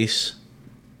case,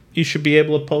 you should be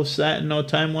able to post that in no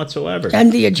time whatsoever.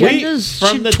 And the agendas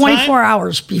 24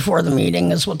 hours before the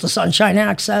meeting is what the Sunshine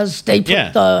Act says. They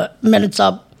put the minutes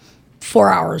up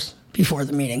 4 hours before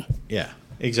the meeting. Yeah.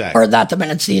 Exactly. Or not the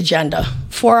minutes, the agenda.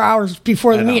 4 hours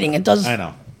before the meeting. It does. I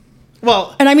know.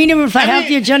 Well, and I mean, even if I have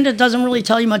the agenda, it doesn't really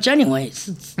tell you much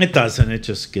anyways. It doesn't. It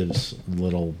just gives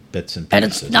little bits and pieces. And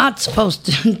it's not supposed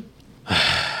to.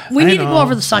 We need to go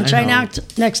over the Sunshine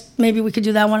Act next. Maybe we could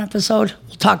do that one episode.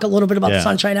 We'll talk a little bit about the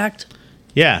Sunshine Act.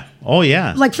 Yeah. Oh,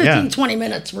 yeah. Like 15, 20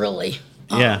 minutes, really.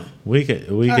 Yeah. We could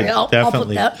definitely. I'll put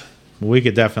that. We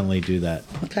could definitely do that.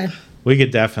 Okay. We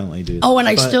could definitely do that. Oh, and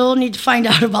I still need to find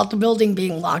out about the building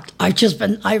being locked. I've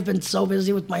been so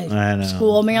busy with my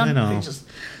school, man. I know.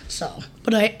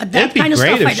 But that'd be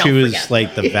great if she was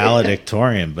like the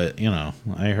valedictorian, but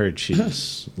I heard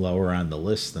she's lower on the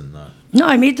list than the. No,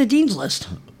 I made the dean's list.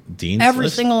 Dean's Every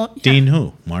list? single Dean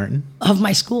who? Martin? Of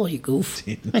my school, you goof.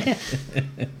 All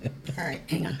right,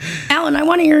 hang on, Alan. I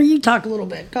want to hear you talk a little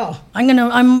bit. Go.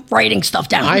 I'm writing stuff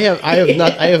down. I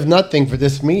have nothing for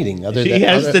this meeting other than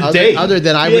date. Other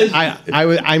than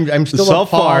I'm still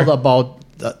appalled about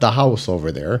the house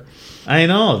over there. I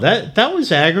know that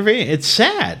was aggravating. It's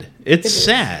sad. It's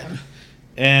sad,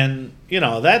 and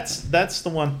that's the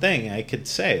one thing I could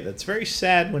say that's very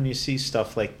sad when you see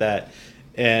stuff like that.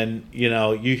 And,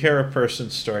 you hear a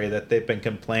person's story that they've been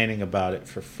complaining about it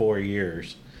for 4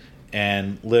 years,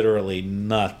 and literally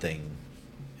nothing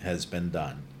has been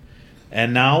done.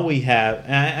 And now we have,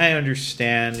 I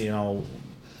understand, the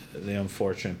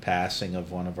unfortunate passing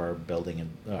of one of our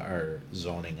our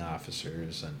zoning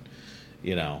officers, and,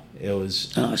 it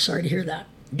was... Oh, sorry to hear that.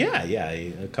 Yeah,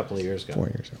 a couple of years ago. 4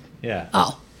 years ago. Yeah.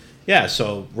 Oh. Yeah,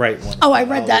 so right when... Oh, I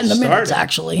read that in the minutes,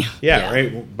 actually. Yeah,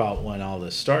 right about when all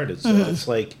this started. So it's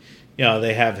like,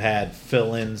 they have had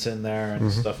fill-ins in there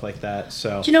and stuff like that.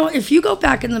 So if you go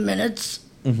back in the minutes,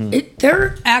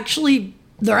 they're actually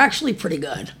pretty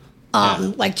good.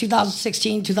 Like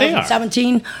 2016,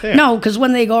 2017. They are. No, because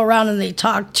when they go around and they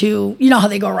talk to, how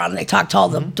they go around and they talk to all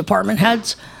the department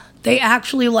heads, they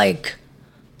actually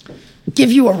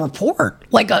give you a report,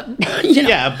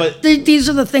 Yeah, but these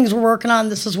are the things we're working on.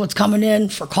 This is what's coming in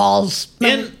for calls.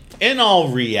 In all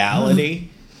reality,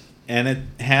 and it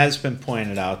has been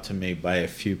pointed out to me by a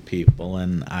few people,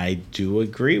 and I do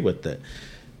agree with it.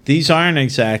 These aren't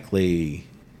exactly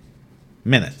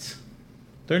minutes.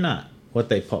 They're not what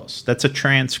they post. That's a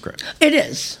transcript. It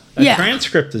is. A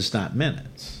transcript is not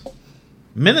minutes.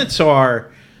 Minutes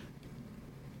are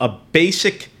a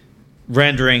basic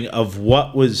rendering of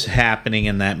what was happening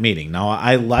in that meeting. Now,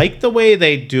 I like the way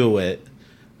they do it,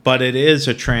 but it is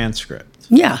a transcript.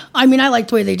 Yeah, I like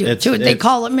the way they do it too. They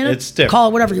call it minutes. It's different. Call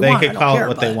it whatever you want. They can call it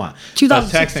what they want.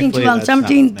 2016,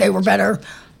 2017, they were better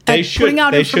at putting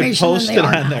out information. They should post it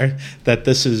on there that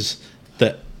this is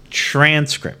the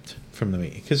transcript from the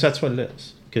meeting, because that's what it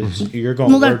is. Because you're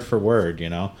going word for word,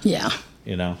 Yeah.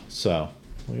 So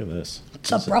look at this.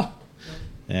 What's up, bro?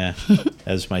 Yeah,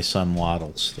 as my son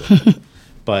waddles.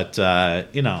 But,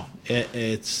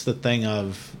 it's the thing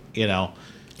of, Your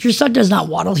son does not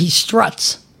waddle, he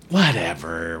struts.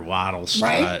 Whatever, waddle,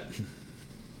 strut, right?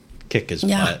 Kick his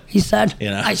butt. He said,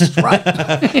 I strut.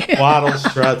 Waddle,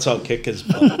 struts, I'll kick his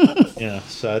butt.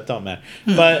 So it don't matter.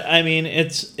 But,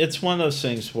 it's one of those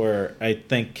things where I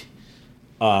think,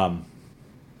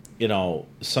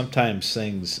 sometimes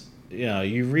things...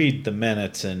 you read the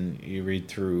minutes and you read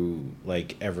through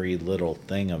every little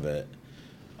thing of it,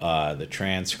 the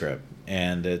transcript,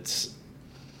 and it's,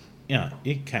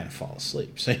 you kind of fall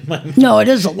asleep. So no, it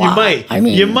is a lot.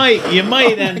 You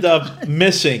might end up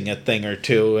missing a thing or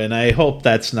two, and I hope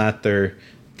that's not their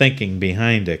thinking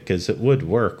behind it, because it would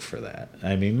work for that.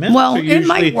 Minutes are usually, it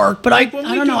might work, but I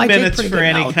don't know. I minutes take for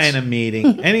any notes. kind of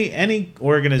meeting, any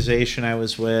organization I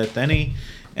was with, any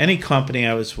company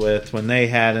I was with, when they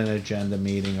had an agenda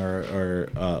meeting or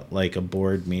a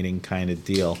board meeting kind of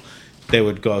deal, they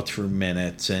would go through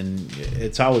minutes, and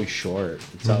it's always short.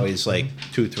 It's always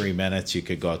 2-3 minutes. You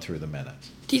could go through the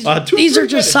minutes. These are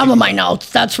just some of my notes.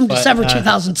 That's from December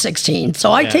 2016.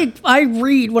 So I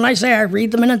read, when I say I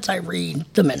read the minutes, I read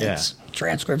the minutes,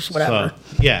 transcripts, whatever.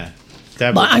 So, yeah.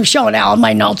 But I'm showing Alan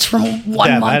my notes from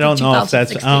one month. I don't know if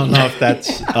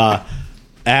that's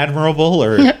admirable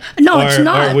or no, it's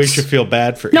not. Or we should feel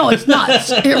bad for you. No, it's not.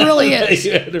 It really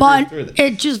is. But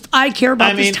it just, I care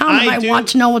about this town, and I want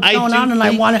to know what's going on, and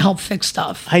I want to help fix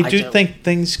stuff. I do think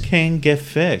things can get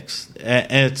fixed.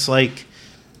 It's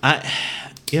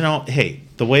hey,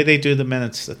 the way they do the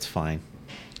minutes, that's fine.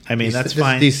 That's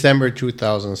fine. December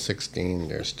 2016,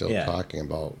 they're still talking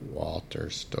about Walter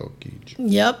Stokey.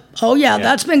 Yep. Oh, yeah,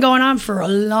 that's been going on for a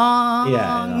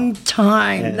long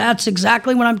time. And that's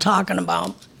exactly what I'm talking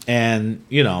about. And,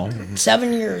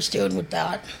 7 years, dude, with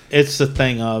that. It's the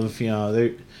thing of,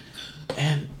 and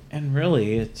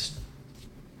really, it's,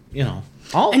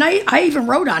 all. And I even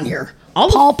wrote on here,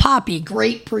 Paul Poppy,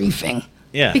 great briefing.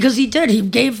 Yeah. Because he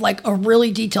gave a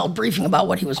really detailed briefing about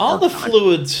what he was all working the on.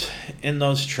 Fluids in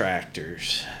those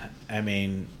tractors,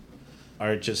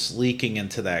 are just leaking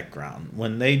into that ground.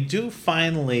 When they do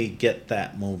finally get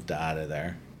that moved out of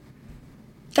there,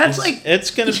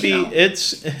 it's gonna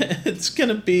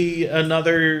be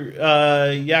another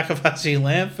Yakavasi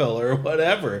landfill or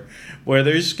whatever, where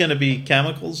there's gonna be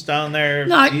chemicals down there.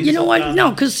 No, you know what?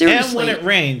 No, because seriously, and when it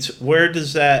rains, where do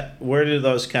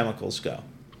those chemicals go?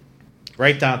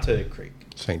 Right down to the creek.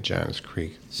 St. John's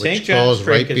Creek. St. John's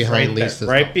Creek is behind Lisa's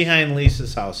right house. Behind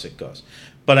Lisa's house it goes.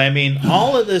 But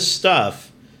all of this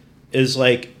stuff is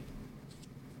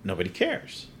nobody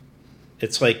cares.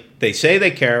 It's they say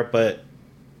they care, but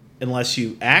unless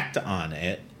you act on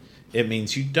it, it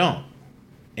means you don't.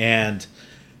 And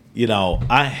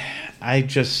it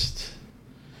just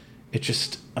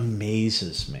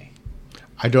amazes me.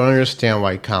 I don't understand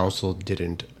why council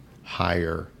didn't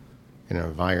hire an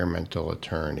environmental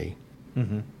attorney.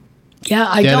 Mm-hmm. Yeah,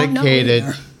 I don't know.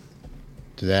 Dedicated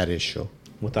to that issue.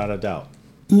 Without a doubt.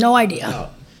 No idea.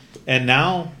 And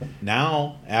now,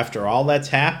 after all that's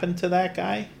happened to that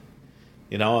guy,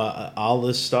 all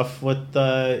this stuff with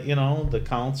the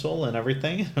council and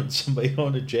everything, and somebody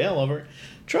going to jail over it,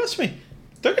 trust me,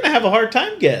 they're going to have a hard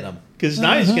time getting him. Because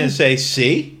now he's going to say,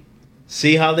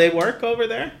 see how they work over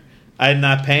there? I'm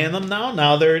not paying them now.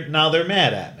 Now they're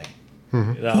mad at me.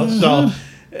 So,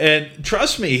 and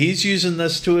trust me, he's using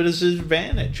this to his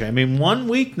advantage. I mean, one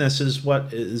weakness is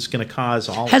what is going to cause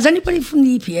all. Has anybody from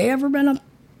the EPA ever been up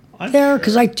there?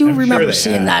 Because I do remember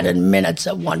seeing that in minutes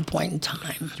at one point in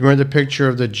time. Do you remember the picture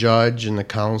of the judge and the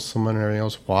councilman and everything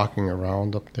else walking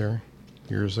around up there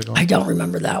years ago? I don't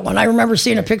remember that one. I remember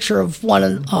seeing a picture of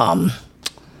one.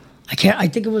 I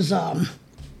think it was. Oh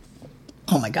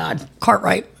my God,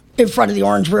 Cartwright in front of the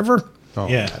Orange River. Oh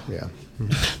yeah.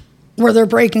 Where they're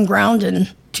breaking ground in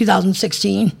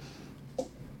 2016. $1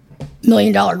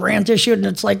 million grant issued, and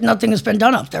it's like nothing has been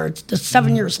done up there. It's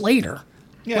 7 years later.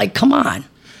 Yeah. Like, come on.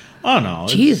 Oh no,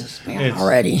 Jesus, man!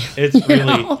 Already, it's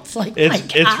really it's like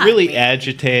it's really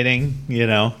agitating,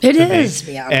 It is,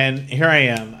 me. And here I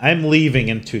am. I'm leaving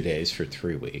in 2 days for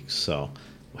 3 weeks, so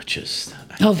which is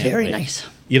very nice.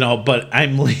 But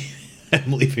I'm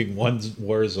leaving one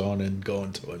war zone and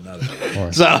going to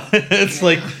another. So it's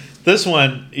like this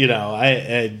one,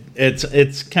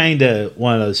 it's kind of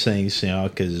one of those things,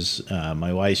 because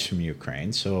my wife's from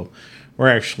Ukraine, so we're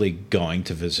actually going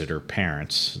to visit her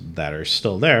parents that are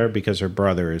still there because her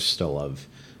brother is still of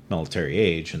military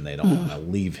age and they don't want to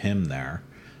leave him there.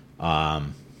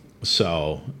 Do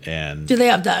they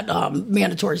have that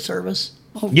mandatory service?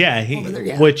 Over there?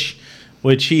 Yeah. Which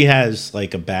he has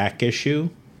like a back issue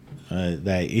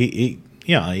that he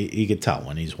could tell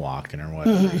when he's walking or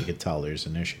whatever. He could tell there's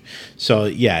an issue. So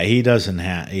he doesn't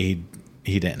have he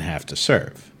didn't have to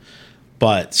serve.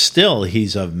 But still,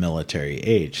 he's of military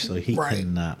age, so he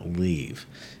cannot leave.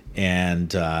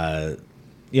 And,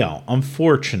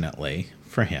 unfortunately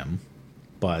for him,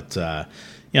 but, the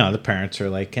parents are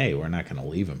like, hey, we're not going to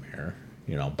leave him here,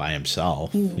 by himself.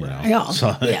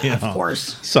 Yeah, of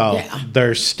course. So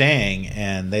they're staying,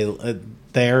 and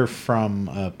they're from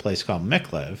a place called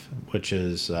Mykolaiv, which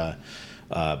is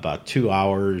about 2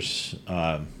 hours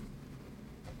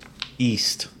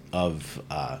east of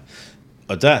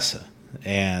Odessa.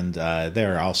 And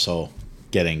they're also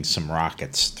getting some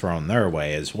rockets thrown their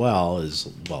way as well as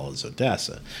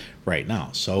Odessa right now.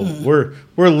 So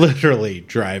we're literally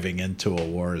driving into a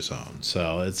war zone.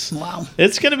 So it's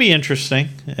going to be interesting.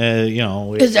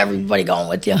 Is everybody going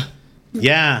with you?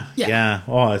 Yeah.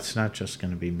 Oh, it's not just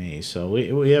going to be me. So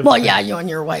we have. Well, you and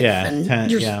your wife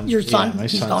and your son. Yeah, my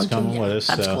son's coming with us.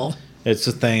 That's cool. It's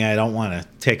the thing. I don't want to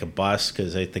take a bus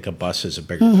because I think a bus is a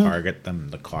bigger target than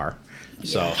the car.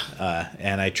 So,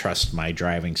 and I trust my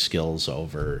driving skills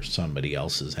over somebody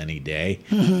else's any day.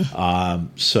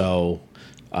 So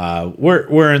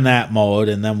we're in that mode,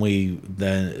 and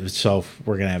then so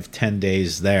we're gonna have 10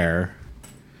 days there,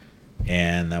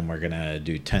 and then we're gonna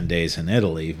do 10 days in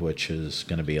Italy, which is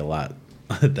gonna be a lot.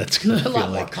 That's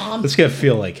gonna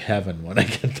feel like heaven when I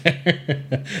get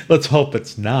there. Let's hope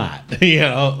it's not.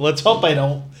 Let's hope I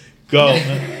don't. Go.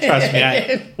 Trust me.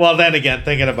 Then again,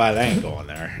 thinking about it, I ain't going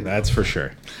there. That's for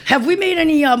sure. Have we made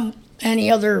any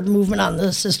other movement on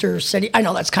the sister city? I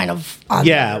know that's kind of on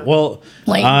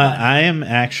I am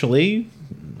actually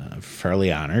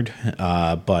fairly honored,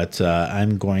 but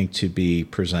I'm going to be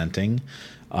presenting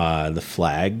the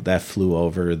flag that flew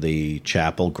over the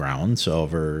chapel grounds,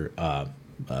 over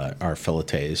our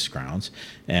Philates grounds,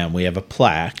 and we have a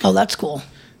plaque. Oh, that's cool.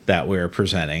 That we're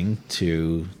presenting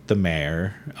to the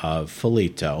mayor of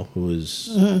Filito, who is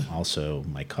also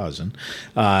my cousin.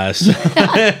 So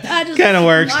kind of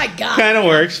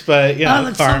works. But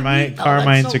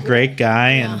Carmine's a great guy,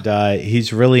 and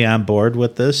he's really on board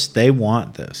with this. They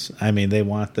want this. I mean, they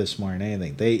want this more than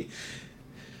anything.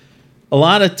 A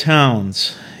lot of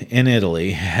towns in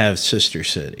Italy have sister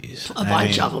cities. A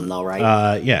bunch of them, though,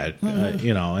 right?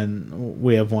 And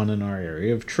we have one in our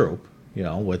area of Troop.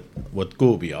 With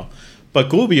Gubbio. But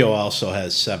Gubbio also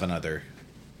has 7 other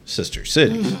sister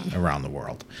cities around the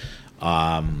world.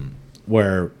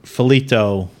 Where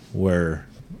Filito, where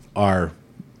our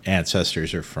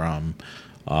ancestors are from,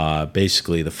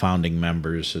 basically the founding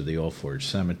members of the Old Forge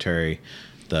Cemetery,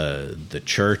 the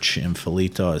church in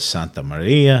Filito is Santa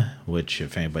Maria, which,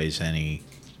 if anybody's any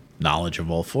knowledge of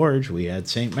Old Forge, we had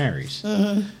St. Mary's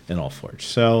in Old Forge.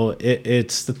 So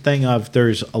it's the thing of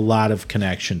there's a lot of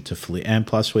connection to Filito. And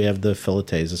plus we have the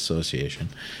Philates Association,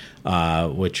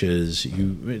 which is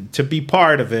to be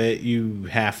part of it, you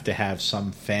have to have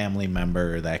some family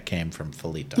member that came from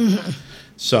Filito.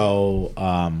 So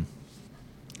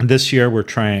this year we're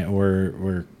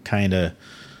kind of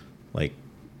like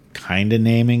kind of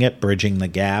naming it Bridging the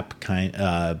Gap,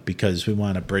 because we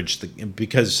want to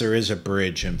because there is a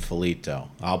bridge in Filito.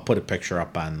 I'll put a picture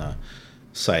up on the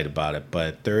site about it,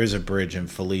 but there is a bridge in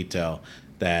Filito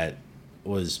that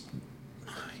was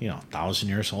 1,000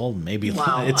 years old, maybe.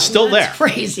 Wow, it's still there.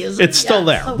 Crazy, isn't it? It's still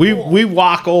there. So we cool. we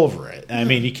walk over it. I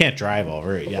mean, you can't drive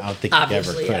over it. I don't think you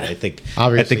ever could. Yeah. I think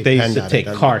Obviously, they used to take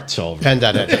carts over.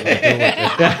 PennDOT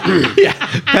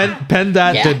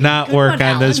PennDOT did not good work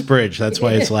one, on this Alan. bridge. That's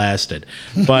why it's lasted.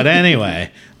 But anyway,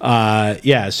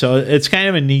 so it's kind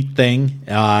of a neat thing,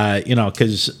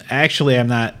 because actually I'm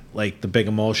not like the big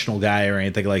emotional guy or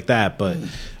anything like that, but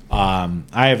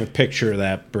I have a picture of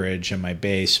that bridge in my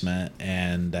basement,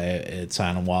 and it's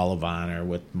on a wall of honor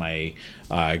with my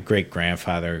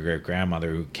great-grandfather or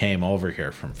great-grandmother who came over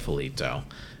here from Filito.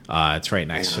 It's right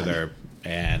next to there,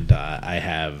 and I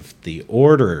have the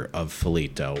Order of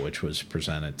Filito, which was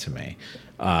presented to me,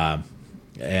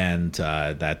 and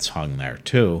that's hung there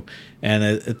too.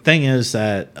 And the thing is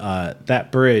that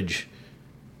that bridge,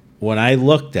 when I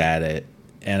looked at it,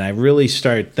 and I really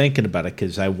started thinking about it,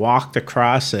 because I walked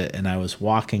across it and I was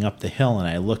walking up the hill and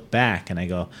I looked back and I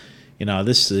go,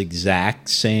 this is the exact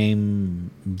same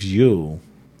view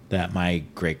that my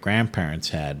great-grandparents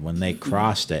had when they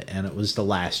crossed it, and it was the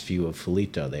last view of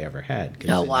Filito they ever had,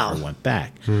 because they never went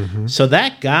back. Mm-hmm. So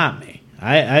that got me.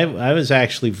 I was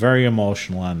actually very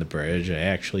emotional on the bridge. I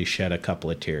actually shed a couple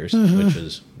of tears, which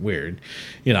is weird.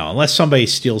 Unless somebody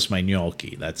steals my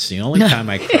gnocchi. That's the only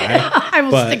time I cry. I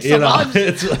will stick some.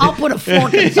 I'll put a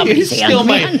fork in somebody's hand,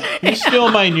 man. You steal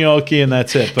my gnocchi, and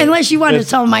that's it. But unless you want to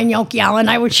sell my gnocchi, Alan,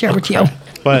 I would share with you.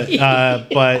 But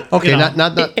okay,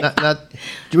 not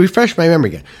to refresh my memory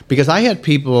again, because I had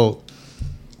people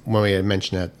when we had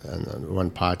mentioned that on one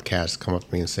podcast come up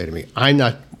to me and say to me,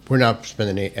 we're not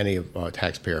spending any of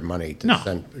taxpayer money to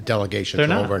send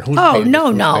delegations over. And who's paying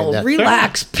no.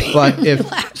 Relax. But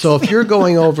if you're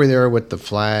going over there with the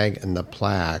flag and the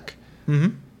plaque,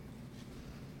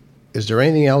 is there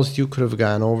anything else you could have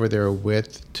gone over there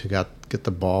with to get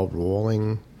the ball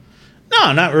rolling?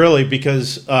 No, not really,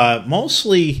 because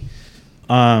mostly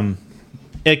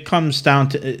it comes down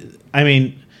to,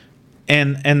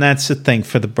 and that's the thing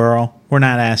for the borough. We're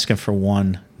not asking for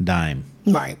one dime.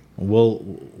 Right.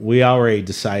 We already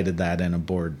decided that in a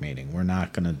board meeting. We're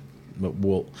not going to.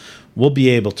 We'll be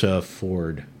able to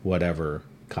afford whatever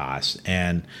costs,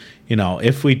 and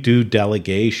if we do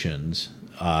delegations,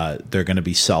 they're going to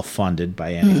be self-funded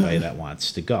by anybody that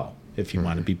wants to go. If you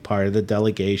want to be part of the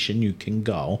delegation, you can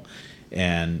go,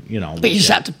 and But you just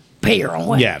have to pay your own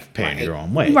way. Yeah, pay your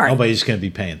own way. Right. Nobody's going to be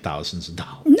paying thousands of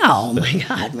dollars. No, my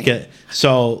God. Man.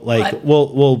 So,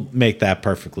 we'll make that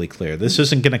perfectly clear. This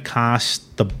isn't going to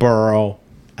cost the borough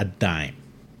a dime.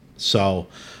 So,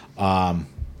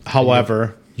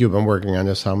 however, you've been working on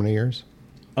this how many years?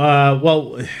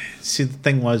 See, the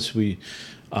thing was,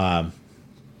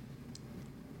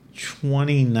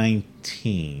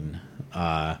 2019.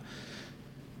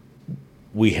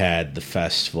 We had the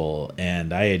festival,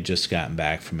 and I had just gotten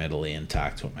back from Italy and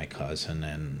talked with my cousin,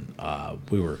 and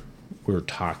we were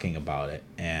talking about it,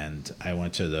 and I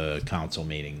went to the council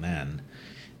meeting then,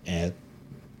 and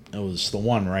it was the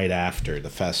one right after the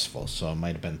festival, so it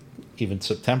might have been even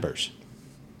September's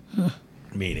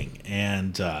meeting,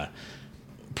 and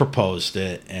proposed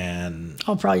it, and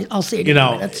I'll see it in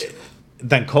a minute.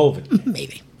 Then COVID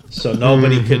maybe, so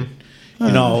nobody could.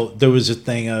 There was a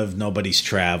thing of nobody's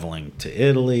traveling to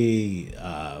Italy.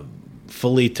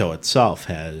 Filito itself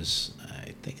has,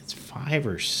 I think it's 5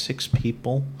 or 6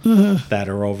 people that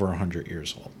are over 100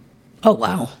 years old. Oh,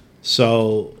 wow.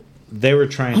 So they were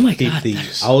trying to keep the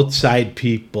outside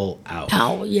people out.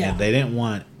 Oh, yeah. And they didn't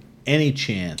want any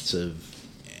chance of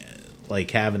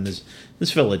having this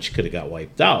village could have got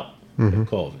wiped out with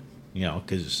COVID,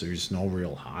 because there's no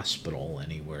real hospital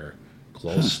anywhere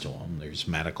close to them. There's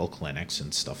medical clinics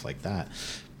and stuff like that,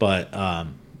 but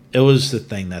it was the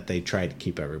thing that they tried to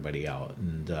keep everybody out,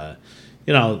 and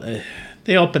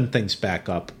they opened things back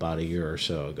up about a year or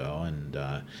so ago, and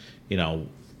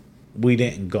we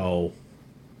didn't go.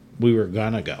 We were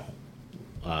gonna go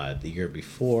the year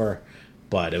before,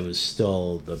 but it was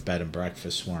still, the bed and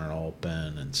breakfasts weren't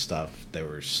open and stuff. They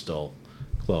were still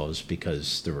closed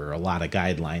because there were a lot of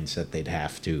guidelines that they'd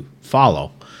have to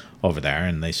follow over there,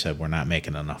 and they said we're not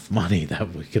making enough money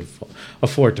that we could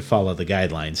afford to follow the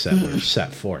guidelines that were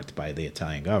set forth by the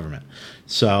Italian government.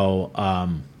 So,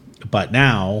 but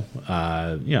now,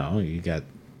 you got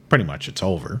pretty much it's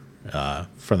over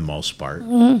for the most part.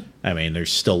 I mean,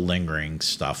 there's still lingering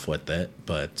stuff with it,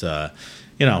 but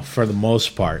for the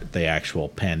most part, the actual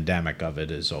pandemic of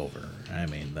it is over. I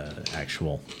mean, the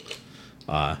actual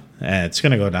And it's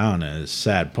going to go down as a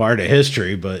sad part of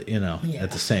history, but,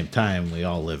 at the same time, we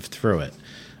all lived through it.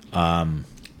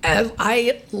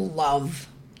 I love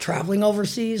traveling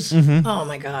overseas. Oh,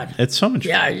 my God. It's so much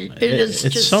fun. It is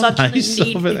just so such nice a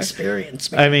neat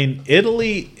experience. Man. I mean,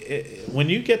 Italy, when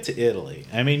you get to Italy,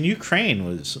 Ukraine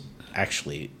was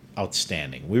actually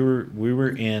outstanding. We were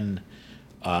in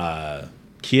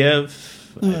Kiev.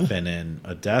 I've been in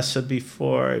Odessa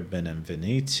before. I've been in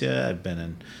Venetia. I've been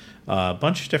in a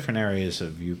bunch of different areas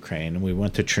of Ukraine. We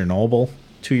went to Chernobyl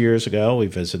 2 years ago. We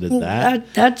visited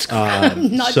that. That's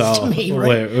nuts to me.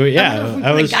 Right?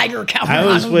 I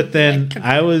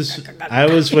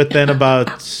was within about.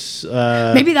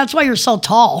 Maybe that's why you're so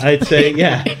tall. I'd say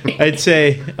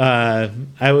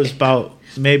I was about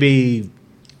maybe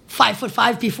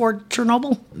 5'5" before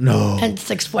Chernobyl. No, and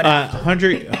 6 foot.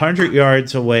 100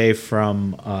 yards away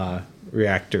from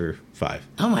reactor 5.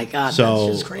 Oh my God! So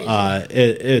that's just crazy.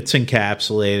 It's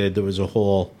encapsulated. There was a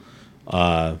whole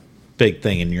big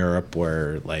thing in Europe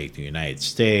where, like, the United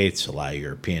States, a lot of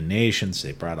European nations,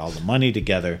 they brought all the money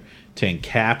together to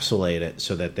encapsulate it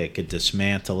so that they could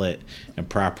dismantle it and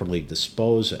properly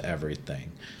dispose of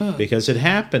everything. Because it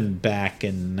happened back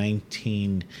in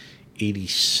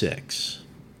 1986.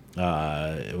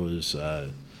 It was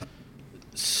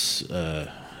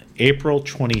April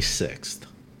 26th.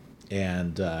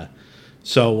 And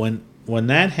so when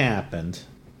that happened...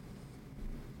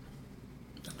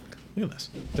 Look at this.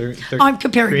 They're I'm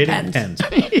comparing pens.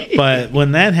 But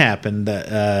when that happened,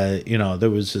 there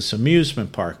was this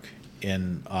amusement park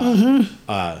in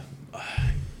God,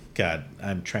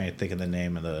 I'm trying to think of the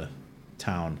name of the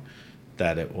town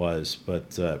that it was, but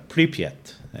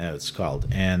Pripyat, it's called,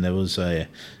 and it was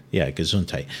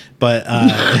Gesundheit. But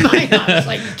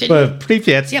but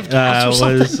Pripyat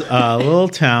was a little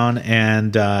town,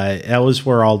 and that was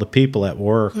where all the people that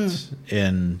worked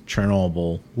in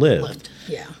Chernobyl lived.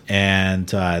 Yeah, and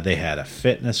they had a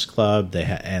fitness club. They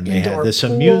had this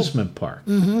pool. Amusement park.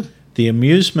 The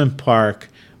amusement park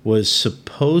was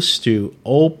supposed to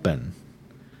open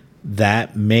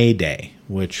that May Day,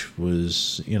 which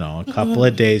was a couple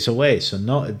of days away. So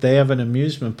they have an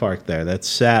amusement park there that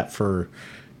sat for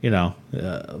a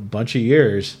bunch of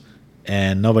years,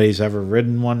 and nobody's ever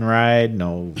ridden one ride.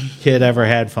 No kid ever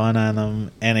had fun on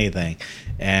them, anything.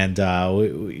 And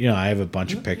I have a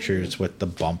bunch of pictures with the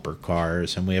bumper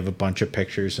cars, and we have a bunch of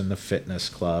pictures in the fitness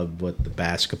club with the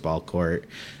basketball court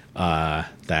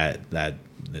that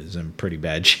is in pretty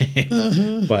bad shape,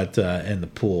 but and the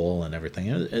pool and everything.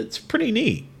 It's pretty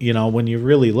neat, when you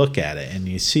really look at it and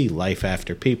you see life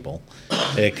after people.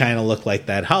 It kind of looked like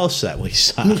that house that we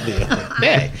saw the other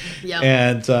day. Yep.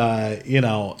 And I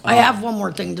have one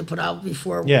more thing to put out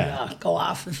before we go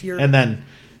off. If you're and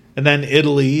then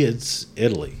Italy, it's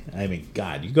Italy. I mean,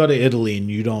 God, you go to Italy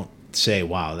and you don't say,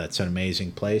 "Wow, that's an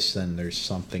amazing place," then there's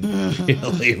something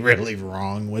really, really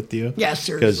wrong with you. Yeah,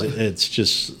 seriously, because it's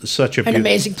just such an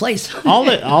amazing place.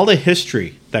 all the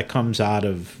history that comes out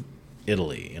of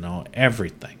Italy,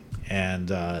 everything,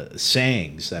 and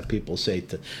sayings that people say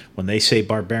when they say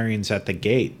barbarians at the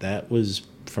gate. That was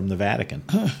from the Vatican,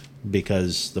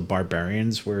 because the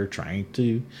barbarians were trying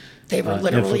to. They were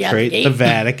literally infiltrate at the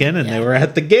Vatican, and they were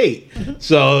at the gate.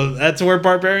 So that's where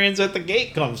barbarians at the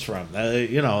gate comes from.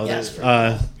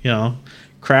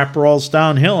 Crap rolls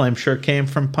downhill. I'm sure came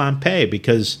from Pompeii,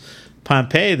 because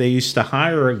Pompeii, they used to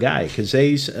hire a guy, because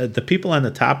the people on the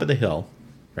top of the hill,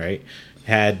 right,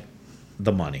 had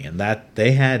the money, and that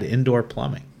they had indoor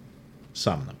plumbing,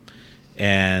 some of them.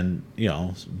 And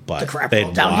but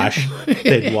they'd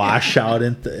wash out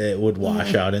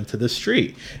into the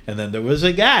street. And then there was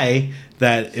a guy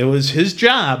that it was his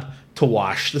job to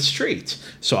wash the streets.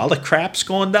 So all the crap's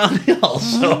going downhill.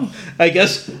 So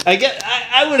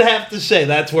I would have to say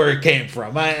that's where it came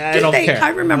from. I don't care. I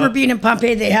remember being in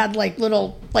Pompeii. They had the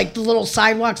little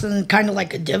sidewalks, and then kind of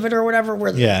like a divot or whatever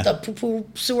where the poo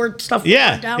sewer stuff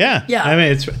went down. Yeah. I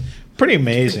mean, it's pretty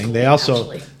amazing. They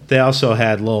also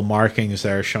had little markings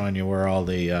there showing you where all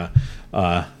the,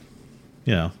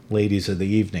 ladies of the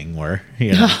evening were.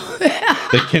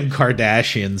 The Kim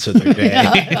Kardashians of their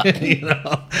day.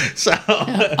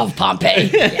 Of Pompeii.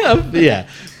 Yeah.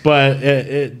 But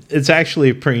it's actually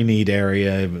a pretty neat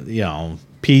area.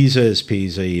 Pisa is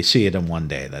Pisa. You see it in one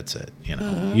day. That's it.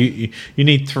 You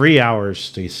need 3 hours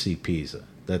to see Pisa.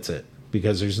 That's it.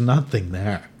 Because there's nothing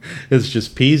there. It's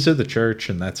just Pisa, the church,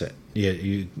 and that's it.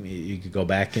 You could go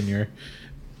back in your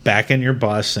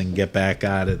bus and get back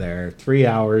out of there. 3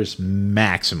 hours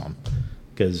maximum,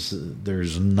 because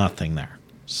there's nothing there.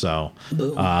 So,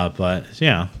 but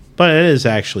it is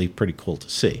actually pretty cool to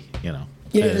see. It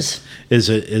is.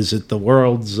 Is it the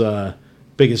world's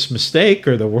biggest mistake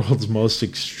or the world's most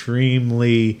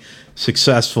extremely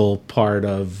successful part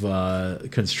of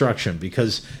construction,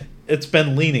 because it's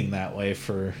been leaning that way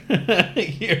for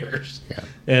years. Yeah.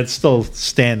 And it's still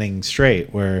standing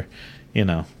straight where,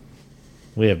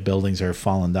 we have buildings that are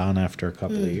falling down after a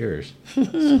couple of years.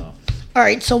 So. All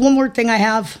right, so one more thing I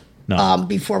have No.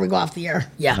 before we go off the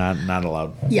air. Yeah. Not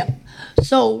allowed. Yep.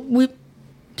 So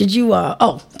did you,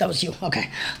 oh, that was you. Okay.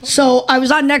 So I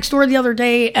was on Nextdoor the other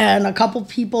day, and a couple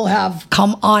people have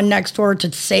come on Nextdoor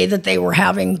to say that they were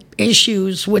having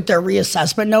issues with their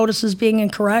reassessment notices being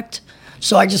incorrect.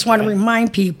 So I just want to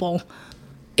remind people,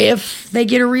 if they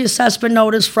get a reassessment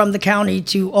notice from the county,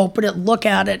 to open it, look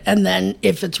at it, and then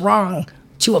if it's wrong,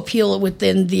 to appeal it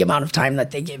within the amount of time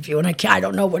that they give you. And I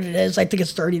don't know what it is. I think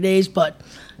it's 30 days, but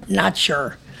not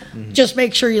sure. Mm-hmm. Just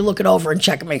make sure you look it over and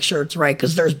check and make sure it's right,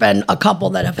 because there's been a couple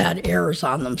that have had errors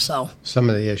on them. So some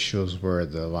of the issues were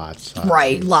the lot size.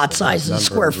 Right, lot size and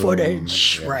square room,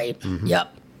 footage. yeah. Right,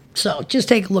 Yep. So just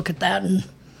take a look at that, and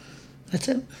that's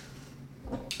it.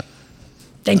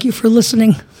 Thank you for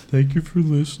listening. Thank you for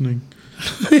listening.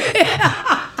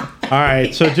 All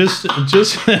right, so just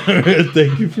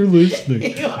thank you for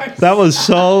listening. That was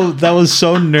so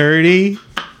nerdy.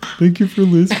 Thank you for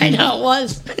listening. I know it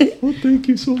was. Well, thank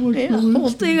you so much. Yeah, for the listening. whole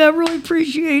thing. I really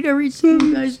appreciate everything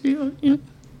you guys do. Yeah.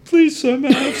 Please, Sam,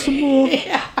 have some more.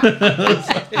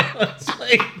 It's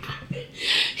like,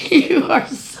 you are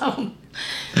so.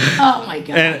 Oh my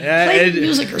god! Play the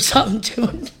music or something to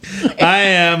it. I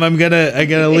am. I'm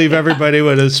gonna leave everybody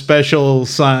with a special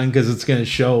song, because it's gonna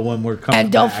show when we're coming.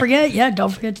 And don't back. forget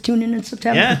to tune in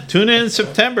September. Yeah, tune in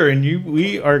September, and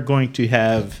we are going to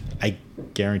have. I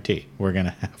guarantee we're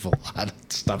gonna have a lot of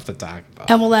stuff to talk about.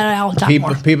 And we'll let Alan talk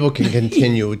more. People can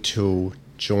continue to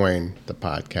join the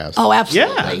podcast. Oh,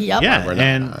 absolutely. Yeah, Yep. yeah. We're not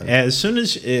And on. as soon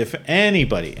as, if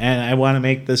anybody, and I want to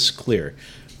make this clear,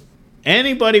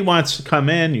 anybody wants to come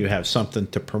in, you have something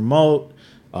to promote,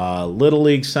 Little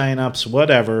League signups,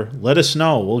 whatever, let us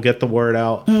know. We'll get the word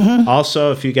out. Mm-hmm.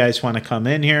 Also, if you guys want to come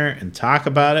in here and talk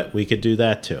about it, we could do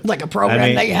that too. Like a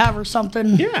program that you have or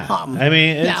something. Yeah, I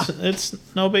mean, it's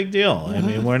no big deal. I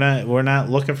mean, we're not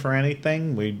looking for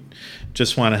anything. We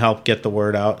just want to help get the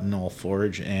word out in Old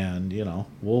Forge, and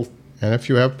we'll. And if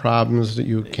you have problems that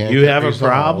you can't, You have a resolve,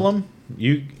 problem,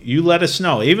 you let us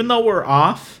know. Even though we're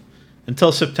off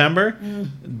until September,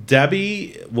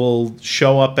 Debbie will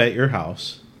show up at your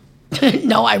house.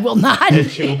 No, I will not. And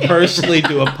she will personally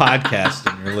do a podcast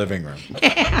in your living room.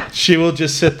 She will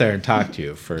just sit there and talk to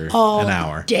you for an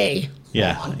hour. Day.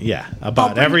 Yeah, long. yeah, I'll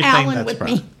about bring everything Alan that's with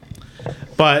problem. me.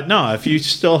 But no, if you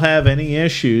still have any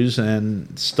issues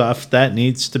and stuff that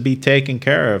needs to be taken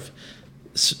care of,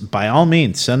 by all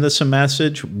means, send us a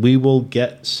message. We will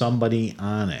get somebody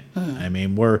on it. I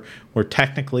mean, we're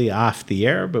technically off the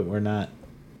air, but we're not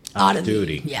Out of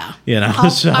duty. Yeah.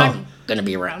 So I'm going to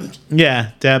be around.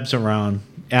 yeah, Deb's around.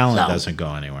 Alan So. doesn't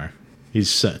go anywhere.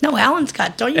 He's No, Alan's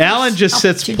got. Don't you? Alan just Up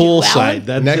sits to you, poolside.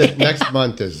 Alan? That's it. next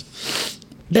month is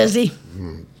Busy.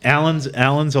 Alan's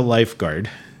a lifeguard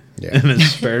yeah. in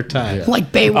his spare time. Yeah.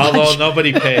 Like Baywatch. Although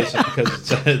nobody pays him because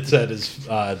it's at his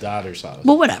daughter's house.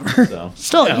 Well, whatever. So,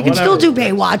 Still, yeah, you can still whatever. do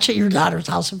Baywatch at your daughter's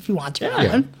house if you want to. Yeah.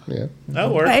 Alan. yeah.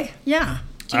 That'll work. Okay. Yeah.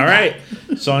 Do All that.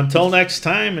 right. So until next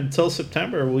time, until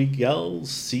September, we'll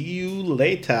see you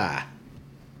later.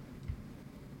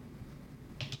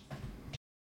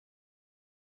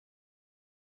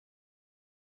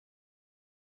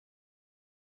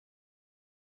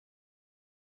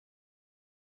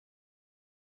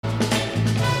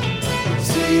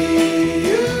 See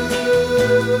you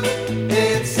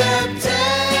in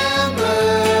September.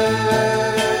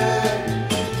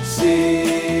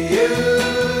 See you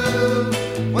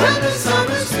when the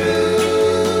summer's through.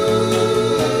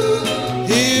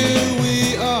 Here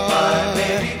we are,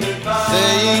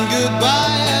 saying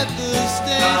goodbye at the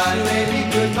station. Baby,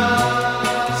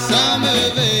 goodbye. Summer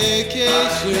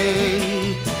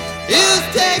vacation is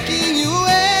taking you away.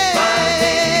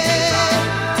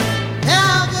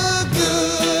 Have a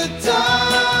good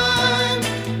time,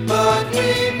 but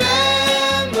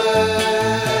remember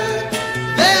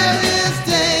there is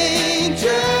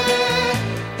danger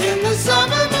in the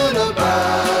summer moon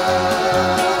above.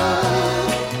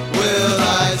 Will I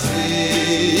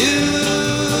see you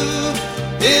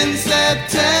in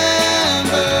September?